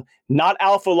home. Not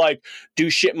alpha like do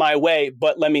shit my way,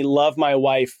 but let me love my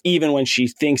wife even when she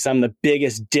thinks I'm the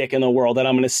biggest dick in the world, that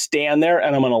I'm going to stand there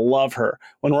and I'm going to love her.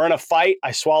 When we're in a fight,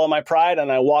 I swallow my pride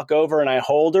and I walk over and I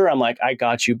hold her. I'm like, I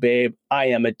got you, babe. I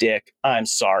am a dick. I'm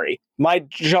sorry. My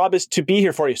job is to be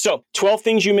here for you. So 12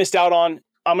 things you missed out on.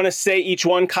 I'm going to say each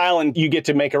one, Kyle, and you get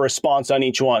to make a response on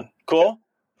each one. Cool?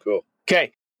 Cool.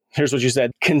 Okay. Here's what you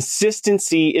said.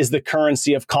 Consistency is the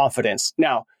currency of confidence.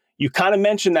 Now, you kind of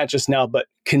mentioned that just now, but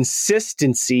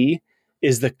consistency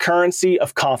is the currency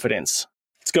of confidence.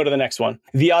 Let's go to the next one.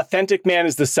 The authentic man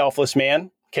is the selfless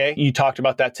man. Okay. You talked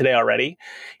about that today already.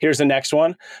 Here's the next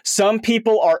one. Some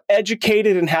people are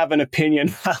educated and have an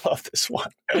opinion. I love this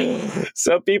one.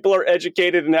 Some people are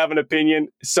educated and have an opinion.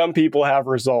 Some people have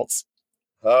results.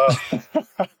 Bro,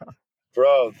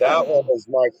 that one was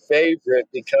my favorite,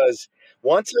 because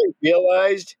once I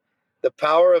realized the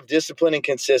power of discipline and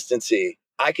consistency,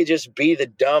 I could just be the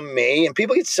dumb me. And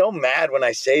people get so mad when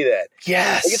I say that.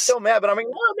 Yes. They get so mad, but I'm like,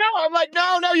 no. I'm like,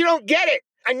 no, you don't get it.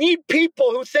 I need people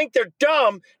who think they're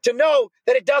dumb to know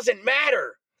that it doesn't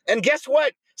matter. And guess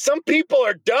what? Some people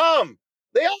are dumb.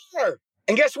 They are.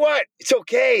 And guess what? It's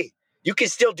okay. You can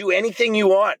still do anything you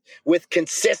want with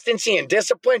consistency and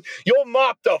discipline. You'll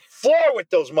mop the floor with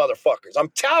those motherfuckers.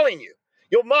 I'm telling you,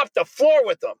 you'll mop the floor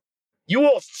with them. You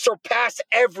will surpass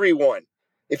everyone.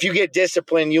 If you get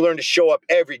disciplined, you learn to show up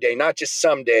every day, not just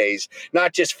some days,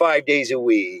 not just 5 days a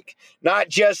week, not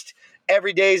just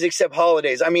every days except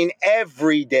holidays. I mean,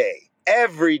 every day.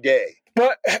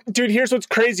 But dude, here's what's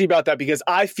crazy about that, because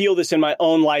I feel this in my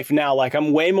own life now. Like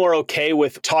I'm way more okay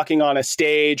with talking on a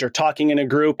stage or talking in a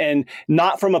group, and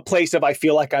not from a place of I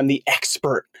feel like I'm the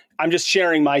expert. I'm just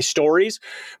sharing my stories.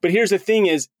 But here's the thing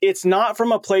is, it's not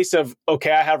from a place of,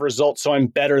 okay, I have results, so I'm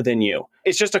better than you.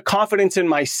 It's just a confidence in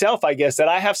myself, I guess, that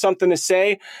I have something to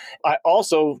say. I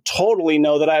also totally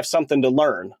know that I have something to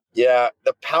learn. Yeah,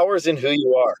 the power's in who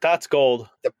you are. That's gold.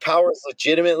 The power is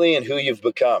legitimately in who you've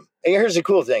become. And here's the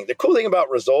cool thing. The cool thing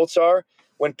about results are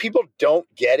when people don't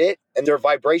get it and their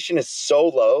vibration is so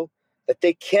low, that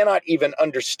they cannot even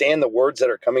understand the words that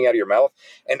are coming out of your mouth.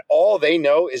 And all they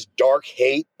know is dark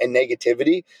hate and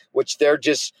negativity, which they're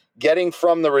just getting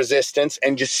from the resistance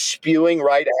and just spewing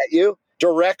right at you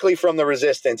directly from the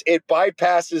resistance. It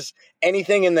bypasses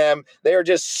anything in them. They are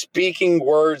just speaking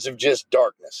words of just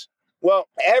darkness. Well,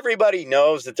 everybody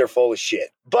knows that they're full of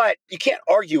shit, but you can't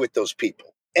argue with those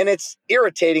people. And it's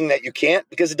irritating that you can't,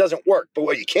 because it doesn't work. But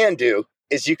what you can do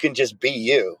is you can just be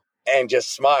you and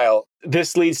just smile.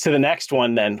 This leads to the next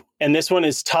one then. And this one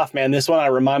is tough, man. This one I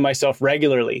remind myself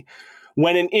regularly.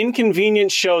 When an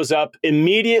inconvenience shows up,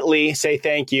 immediately say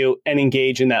thank you and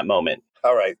engage in that moment.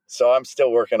 All right. So I'm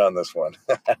still working on this one.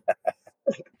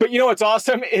 But you know what's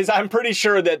awesome is I'm pretty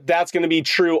sure that that's going to be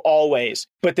true always.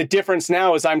 But the difference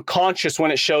now is I'm conscious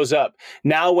when it shows up.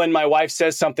 Now, when my wife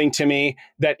says something to me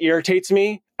that irritates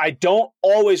me, I don't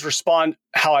always respond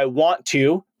how I want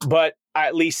to, but I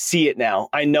at least see it now.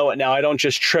 I know it now. I don't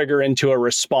just trigger into a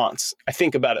response. I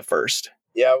think about it first.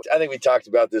 Yeah, I think we talked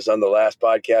about this on the last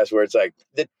podcast, where it's like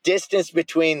the distance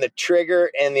between the trigger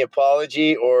and the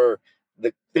apology, or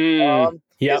the calm,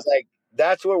 is like,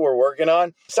 that's what we're working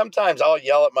on. Sometimes I'll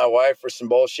yell at my wife for some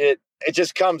bullshit. It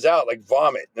just comes out like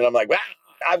vomit. And I'm like, wow,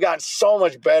 I've gotten so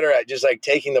much better at just like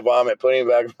taking the vomit, putting it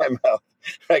back in my mouth,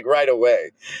 like right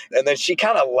away. And then she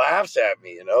kind of laughs at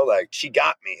me, like she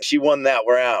got me. She won that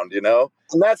round,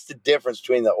 And that's the difference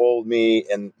between the old me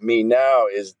and me now,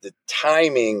 is the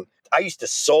timing. I used to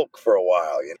sulk for a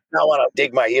while. I want to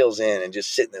dig my heels in and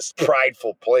just sit in this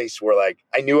prideful place where like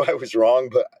I knew I was wrong,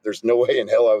 but there's no way in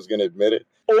hell I was going to admit it.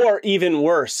 Or even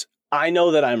worse, I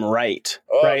know that I'm right.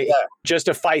 Right. Yeah. Just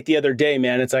a fight the other day,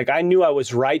 man. It's like, I knew I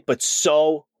was right, but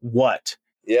so what?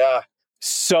 Yeah.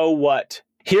 So what?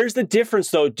 Here's the difference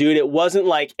though, dude. It wasn't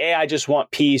like, hey, I just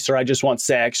want peace, or I just want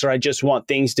sex, or I just want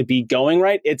things to be going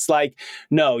right. It's like,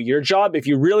 no, your job, if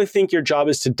you really think your job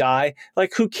is to die,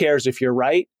 like, who cares if you're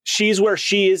right? She's where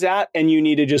she is at, and you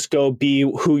need to just go be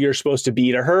who you're supposed to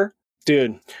be to her.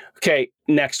 Dude. Okay.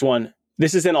 Next one.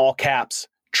 This is in all caps.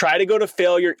 Try to go to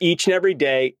failure each and every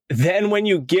day. Then when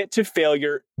you get to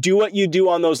failure, do what you do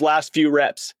on those last few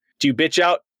reps. Do you bitch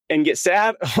out and get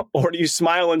sad, or do you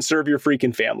smile and serve your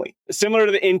freaking family? Similar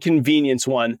to the inconvenience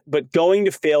one, but going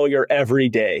to failure every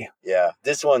day. Yeah,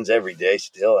 this one's every day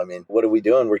still. I mean, what are we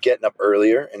doing? We're getting up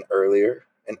earlier and earlier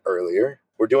and earlier.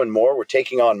 We're doing more. We're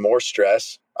taking on more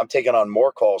stress. I'm taking on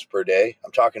more calls per day.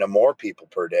 I'm talking to more people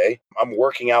per day. I'm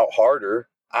working out harder.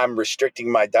 I'm restricting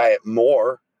my diet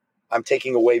more. I'm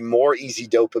taking away more easy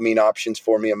dopamine options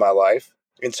for me in my life.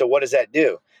 And so what does that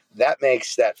do? That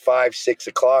makes that 5, 6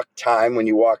 o'clock time when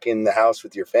you walk in the house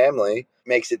with your family,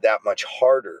 makes it that much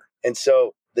harder. And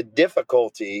so the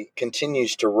difficulty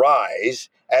continues to rise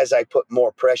as I put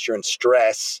more pressure and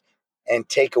stress and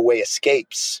take away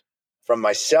escapes from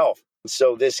myself.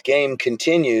 So this game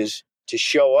continues to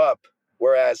show up.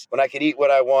 Whereas when I could eat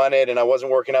what I wanted and I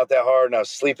wasn't working out that hard and I was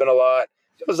sleeping a lot,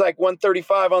 it was like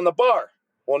 135 on the bar.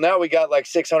 Well, now we got like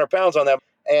 600 pounds on them.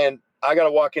 And I got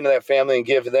to walk into that family and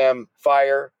give them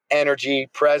fire, energy,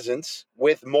 presence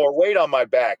with more weight on my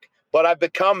back. But I've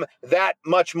become that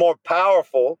much more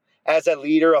powerful as a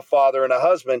leader, a father, and a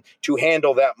husband to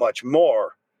handle that much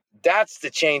more. That's the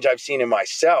change I've seen in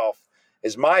myself,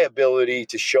 is my ability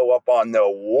to show up on the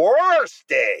worst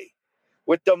day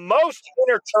with the most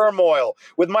inner turmoil,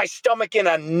 with my stomach in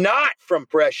a knot from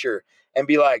pressure, and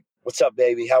be like, what's up,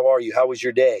 baby? How are you? How was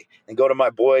your day? And go to my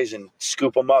boys and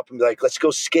scoop them up and be like, let's go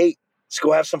skate. Let's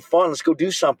go have some fun. Let's go do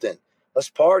something. Let's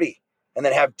party. And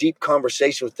then have deep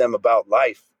conversation with them about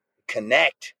life.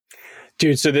 Connect.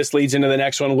 Dude, so this leads into the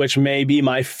next one, which may be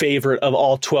my favorite of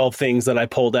all 12 things that I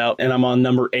pulled out. And I'm on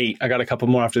number 8. I got a couple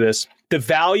more after this. The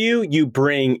value you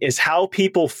bring is how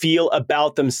people feel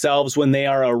about themselves when they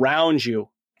are around you.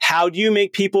 How do you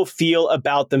make people feel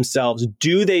about themselves?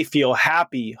 Do they feel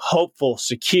happy, hopeful,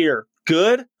 secure,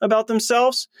 good about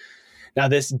themselves? Now,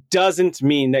 this doesn't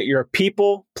mean that you're a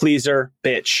people pleaser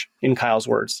bitch, in Kyle's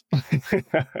words.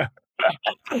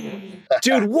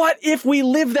 Dude, what if we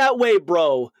live that way,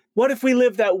 bro? What if we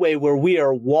live that way, where we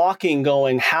are walking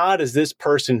going, how does this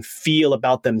person feel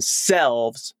about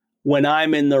themselves when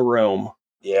I'm in the room?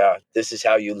 Yeah, this is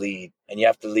how you lead. And you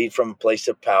have to lead from a place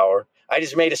of power. I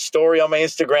just made a story on my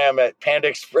Instagram at Panda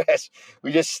Express.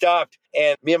 We just stopped,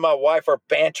 and me and my wife are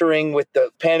bantering with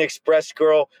the Panda Express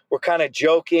girl. We're kind of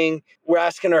joking. We're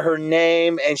asking her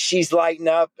name, and she's lighting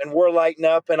up, and we're lighting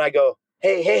up. And I go,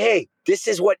 hey, this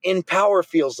is what in power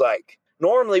feels like.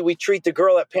 Normally, we treat the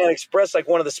girl at Panda Express like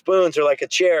one of the spoons or like a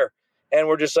chair. And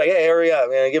we're just like, hey, hurry up,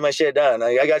 man, get my shit done.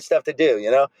 I got stuff to do,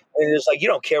 And it's like, you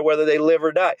don't care whether they live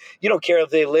or die. You don't care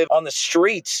if they live on the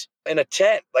streets in a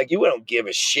tent. Like, you don't give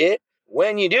a shit.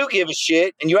 when you do give a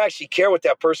shit and you actually care what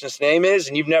that person's name is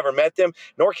and you've never met them,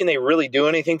 nor can they really do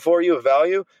anything for you of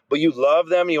value, but you love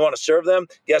them and you want to serve them,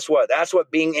 guess what? That's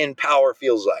what being in power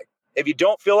feels like. If you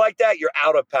don't feel like that, you're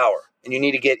out of power and you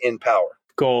need to get in power.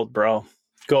 Gold, bro.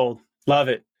 Gold. Love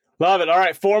it. Love it. All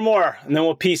right, 4 more and then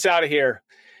we'll peace out of here.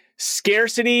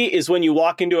 Scarcity is when you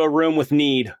walk into a room with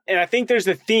need. And I think there's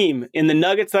a theme in the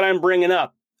nuggets that I'm bringing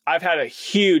up. I've had a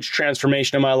huge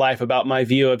transformation in my life about my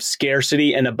view of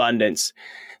scarcity and abundance.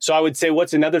 So I would say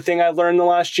what's another thing I've learned in the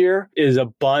last year is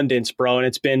abundance, bro. And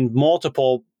it's been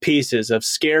multiple pieces of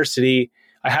scarcity.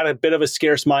 I had a bit of a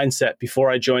scarce mindset before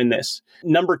I joined this.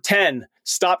 Number 10,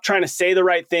 stop trying to say the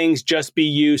right things. Just be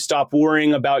you. Stop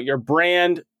worrying about your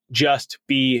brand. Just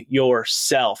be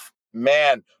yourself.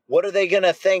 Man, what are they going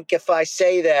to think if I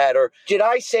say that? Or did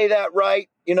I say that right?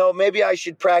 Maybe I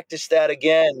should practice that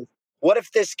again. What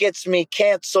if this gets me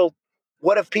canceled?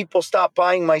 What if people stop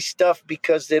buying my stuff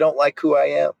because they don't like who I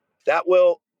am? That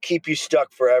will keep you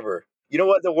stuck forever. You know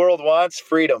what the world wants?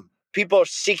 Freedom. People are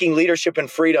seeking leadership and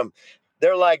freedom.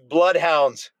 They're like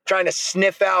bloodhounds trying to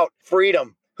sniff out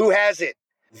freedom. Who has it?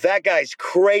 That guy's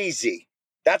crazy.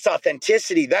 That's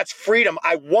authenticity. That's freedom.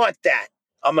 I want that.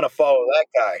 I'm going to follow that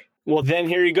guy. Well, then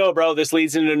here you go, bro. This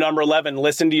leads into number 11.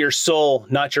 Listen to your soul,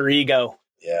 not your ego.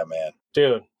 Yeah, man.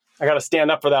 Dude, I got to stand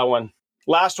up for that one.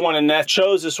 Last one, and I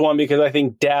chose this one because I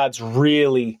think dads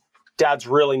really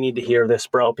need to hear this,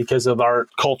 bro, because of our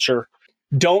culture.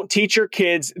 Don't teach your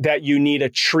kids that you need a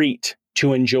treat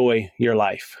to enjoy your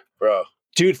life. Bro.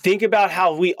 Dude, think about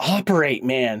how we operate,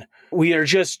 man. We are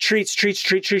just treats.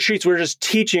 We're just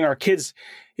teaching our kids,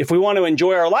 if we want to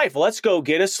enjoy our life, let's go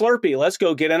get a Slurpee. Let's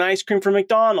go get an ice cream from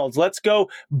McDonald's. Let's go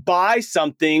buy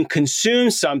something,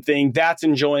 consume something. That's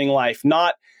enjoying life.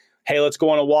 Not, hey, let's go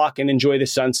on a walk and enjoy the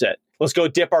sunset. Let's go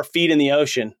dip our feet in the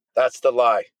ocean. That's the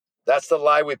lie. That's the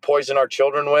lie we poison our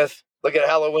children with. Look at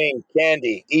Halloween,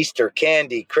 candy, Easter,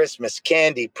 candy, Christmas,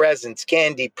 candy, presents,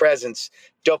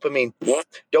 dopamine.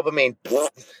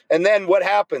 And then what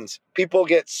happens? People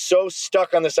get so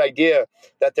stuck on this idea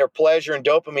that their pleasure and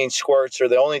dopamine squirts are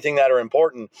the only thing that are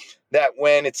important, that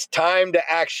when it's time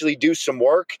to actually do some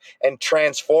work and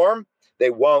transform, they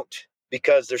won't,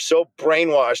 because they're so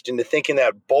brainwashed into thinking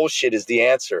that bullshit is the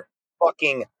answer.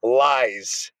 Fucking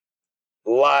lies.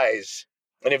 Lies.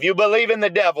 And if you believe in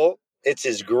the devil, it's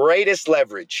his greatest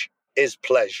leverage is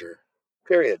pleasure,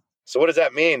 period. So what does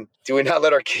that mean? Do we not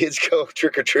let our kids go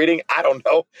trick-or-treating? I don't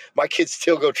know. My kids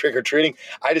still go trick-or-treating.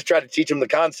 I just try to teach them the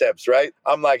concepts, right?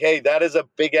 I'm like, hey, that is a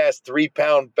big-ass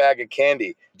 3-pound bag of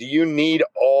candy. Do you need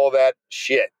all that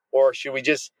shit? Or should we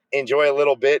just enjoy a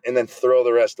little bit and then throw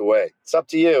the rest away? It's up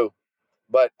to you.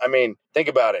 But, I mean, think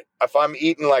about it. If I'm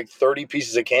eating like 30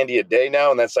 pieces of candy a day now,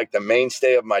 and that's like the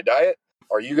mainstay of my diet,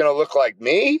 are you going to look like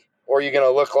me? Or are you going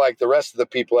to look like the rest of the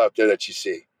people out there that you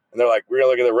see? And they're like, we're going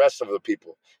to look at the rest of the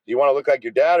people. Do you want to look like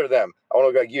your dad or them? I want to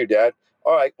look like you, Dad.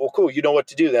 All right, well, cool. You know what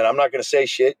to do then. I'm not going to say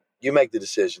shit. You make the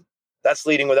decision. That's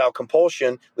leading without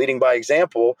compulsion, leading by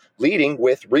example, leading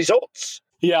with results.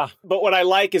 Yeah, but what I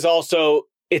like is also,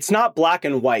 it's not black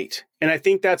and white. And I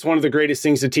think that's one of the greatest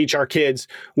things to teach our kids,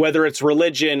 whether it's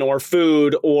religion or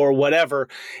food or whatever.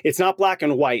 It's not black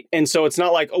and white. And so it's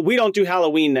not like, oh, we don't do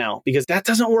Halloween now, because that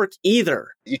doesn't work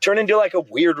either. You turn into like a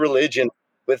weird religion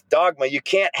with dogma. You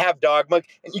can't have dogma,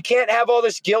 and you can't have all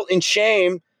this guilt and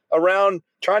shame around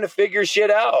trying to figure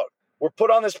shit out. We're put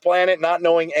on this planet not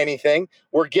knowing anything.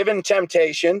 We're given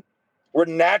temptation. We're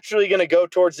naturally going to go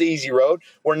towards the easy road.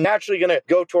 We're naturally going to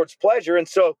go towards pleasure. And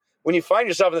so when you find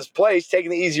yourself in this place,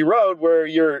 taking the easy road where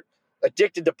you're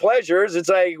addicted to pleasures, it's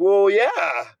like, well, yeah,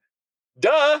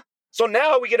 duh. So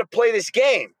now we get to play this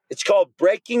game. It's called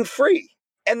breaking free.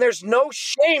 And there's no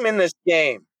shame in this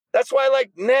game. That's why,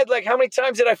 like, Ned, like, how many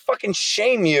times did I fucking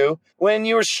shame you when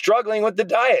you were struggling with the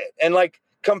diet and, like,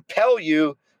 compel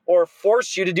you or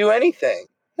force you to do anything?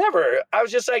 Never. I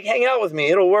was just like, hang out with me.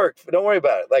 It'll work. Don't worry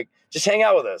about it. Like, just hang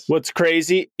out with us. What's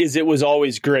crazy is it was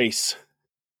always grace.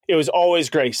 It was always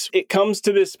grace. It comes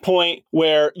to this point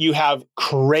where you have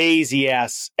crazy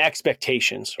ass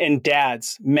expectations. And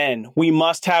dads, men, we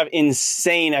must have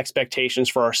insane expectations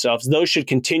for ourselves. Those should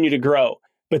continue to grow.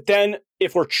 But then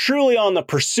if we're truly on the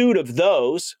pursuit of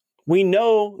those, we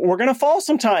know we're going to fall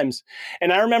sometimes.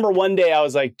 And I remember one day I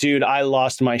was like, dude, I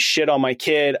lost my shit on my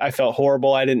kid. I felt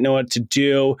horrible. I didn't know what to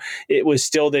do. It was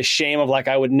still this shame of like,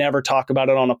 I would never talk about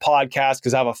it on a podcast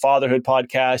because I have a fatherhood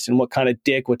podcast, and what kind of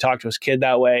dick would talk to his kid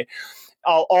that way.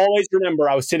 I'll always remember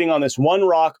I was sitting on this one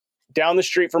rock down the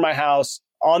street from my house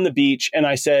on the beach. And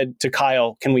I said to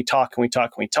Kyle, can we talk?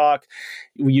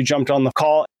 You jumped on the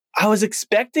call. I was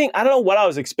expecting, I don't know what I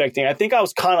was expecting. I think I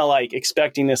was kind of like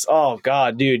expecting this, oh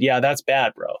God, dude, yeah, that's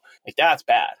bad, bro. Like, that's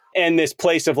bad. And this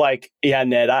place of like, yeah,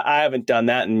 Ned, I haven't done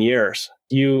that in years.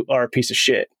 You are a piece of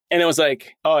shit. And it was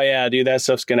like, oh yeah, dude, that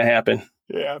stuff's going to happen.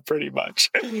 Yeah, pretty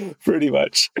much. Pretty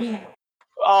much.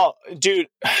 Oh, dude,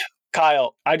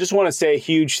 Kyle, I just want to say a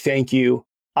huge thank you.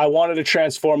 I wanted to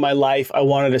transform my life. I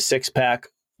wanted a six-pack.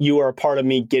 You are a part of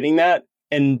me getting that.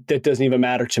 And that doesn't even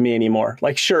matter to me anymore.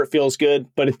 Like, sure, it feels good,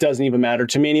 but it doesn't even matter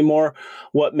to me anymore.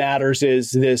 What matters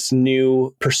is this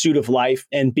new pursuit of life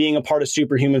and being a part of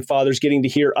Superhuman Fathers, getting to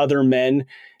hear other men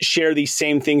share these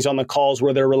same things on the calls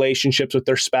where their relationships with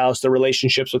their spouse, their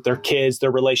relationships with their kids,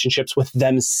 their relationships with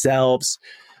themselves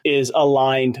is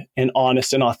aligned and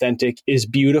honest and authentic is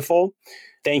beautiful.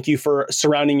 Thank you for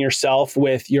surrounding yourself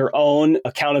with your own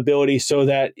accountability so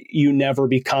that you never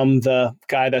become the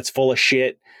guy that's full of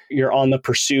shit. You're on the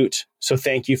pursuit. So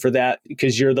thank you for that,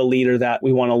 because you're the leader that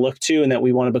we want to look to and that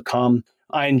we want to become.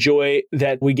 I enjoy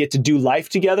that we get to do life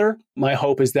together. My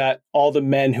hope is that all the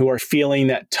men who are feeling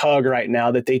that tug right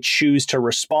now, that they choose to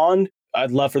respond.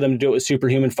 I'd love for them to do it with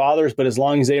Superhuman Fathers, but as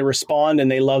long as they respond and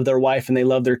they love their wife and they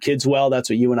love their kids well, that's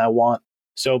what you and I want.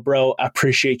 So, bro, I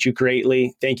appreciate you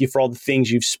greatly. Thank you for all the things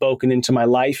you've spoken into my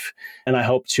life. And I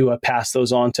hope to pass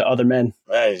those on to other men.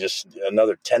 Man, just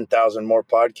another 10,000 more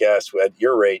podcasts. At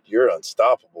your rate, you're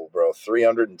unstoppable, bro.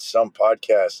 300 and some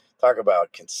podcasts. Talk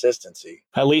about consistency.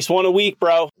 At least one a week,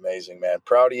 bro. Amazing, man.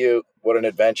 Proud of you. What an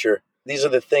adventure. These are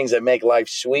the things that make life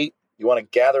sweet. You want to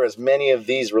gather as many of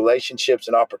these relationships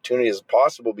and opportunities as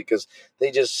possible because they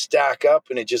just stack up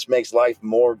and it just makes life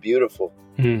more beautiful.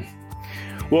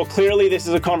 Well, clearly this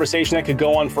is a conversation that could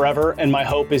go on forever. And my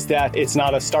hope is that it's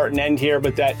not a start and end here,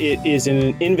 but that it is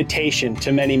an invitation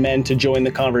to many men to join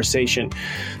the conversation.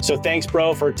 So thanks,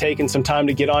 bro, for taking some time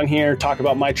to get on here, talk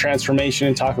about my transformation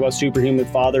and talk about Superhuman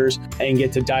Fathers and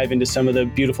get to dive into some of the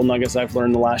beautiful nuggets I've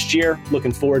learned the last year.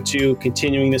 Looking forward to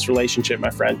continuing this relationship,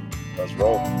 my friend. Let's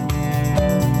roll.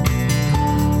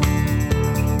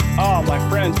 Oh, my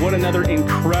friends, what another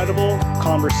incredible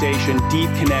conversation,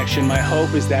 deep connection. My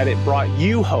hope is that it brought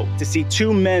you hope to see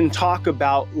two men talk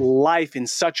about life in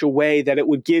such a way that it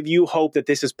would give you hope that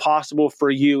this is possible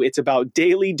for you. It's about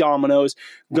daily dominoes,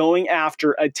 going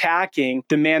after, attacking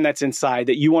the man that's inside,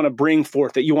 that you want to bring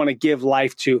forth, that you want to give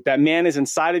life to. That man is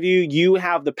inside of you. You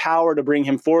have the power to bring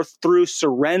him forth through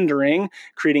surrendering,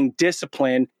 creating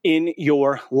discipline in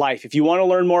your life. If you want to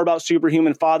learn more about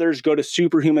Superhuman Fathers, go to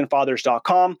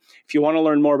superhumanfathers.com. If you want to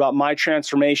learn more about my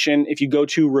transformation, if you go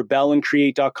to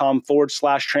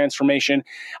rebelandcreate.com/transformation,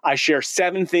 I share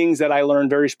 7 things that I learned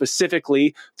very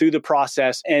specifically through the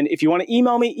process. And if you want to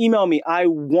email me. I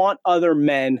want other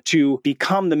men to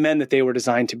become the men that they were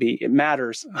designed to be. It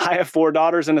matters. I have 4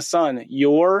 daughters and a son.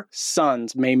 Your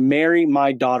sons may marry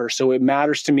my daughter. So it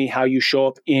matters to me how you show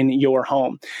up in your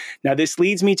home. Now, this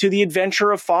leads me to the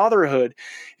adventure of fatherhood.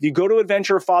 If you go to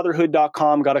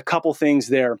adventureoffatherhood.com, got a couple things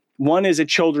there. One is a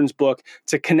children's book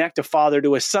to connect a father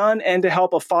to a son and to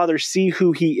help a father see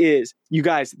who he is. You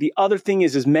guys, the other thing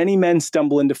is many men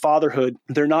stumble into fatherhood.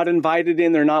 They're not invited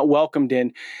in. They're not welcomed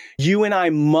in. You and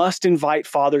I must invite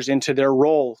fathers into their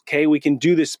role. Okay. We can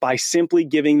do this by simply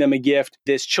giving them a gift.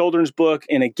 This children's book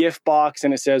in a gift box,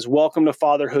 and it says, "Welcome to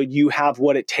fatherhood. You have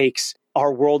what it takes."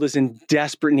 Our world is in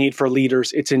desperate need for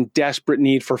leaders. It's in desperate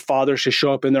need for fathers to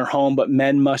show up in their home, but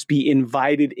men must be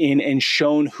invited in and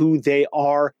shown who they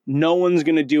are. No one's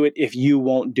going to do it if you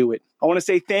won't do it. I want to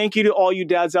say thank you to all you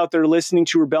dads out there listening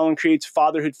to Rebel and Create's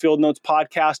Fatherhood Field Notes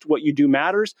podcast. What you do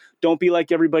matters. Don't be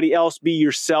like everybody else. Be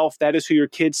yourself. That is who your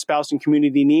kids, spouse, and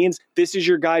community needs. This is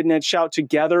your guide, Ned Shout.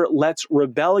 Together, let's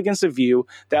rebel against the view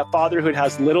that fatherhood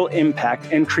has little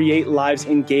impact and create lives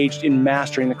engaged in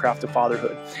mastering the craft of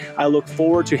fatherhood. I look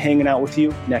forward to hanging out with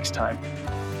you next time.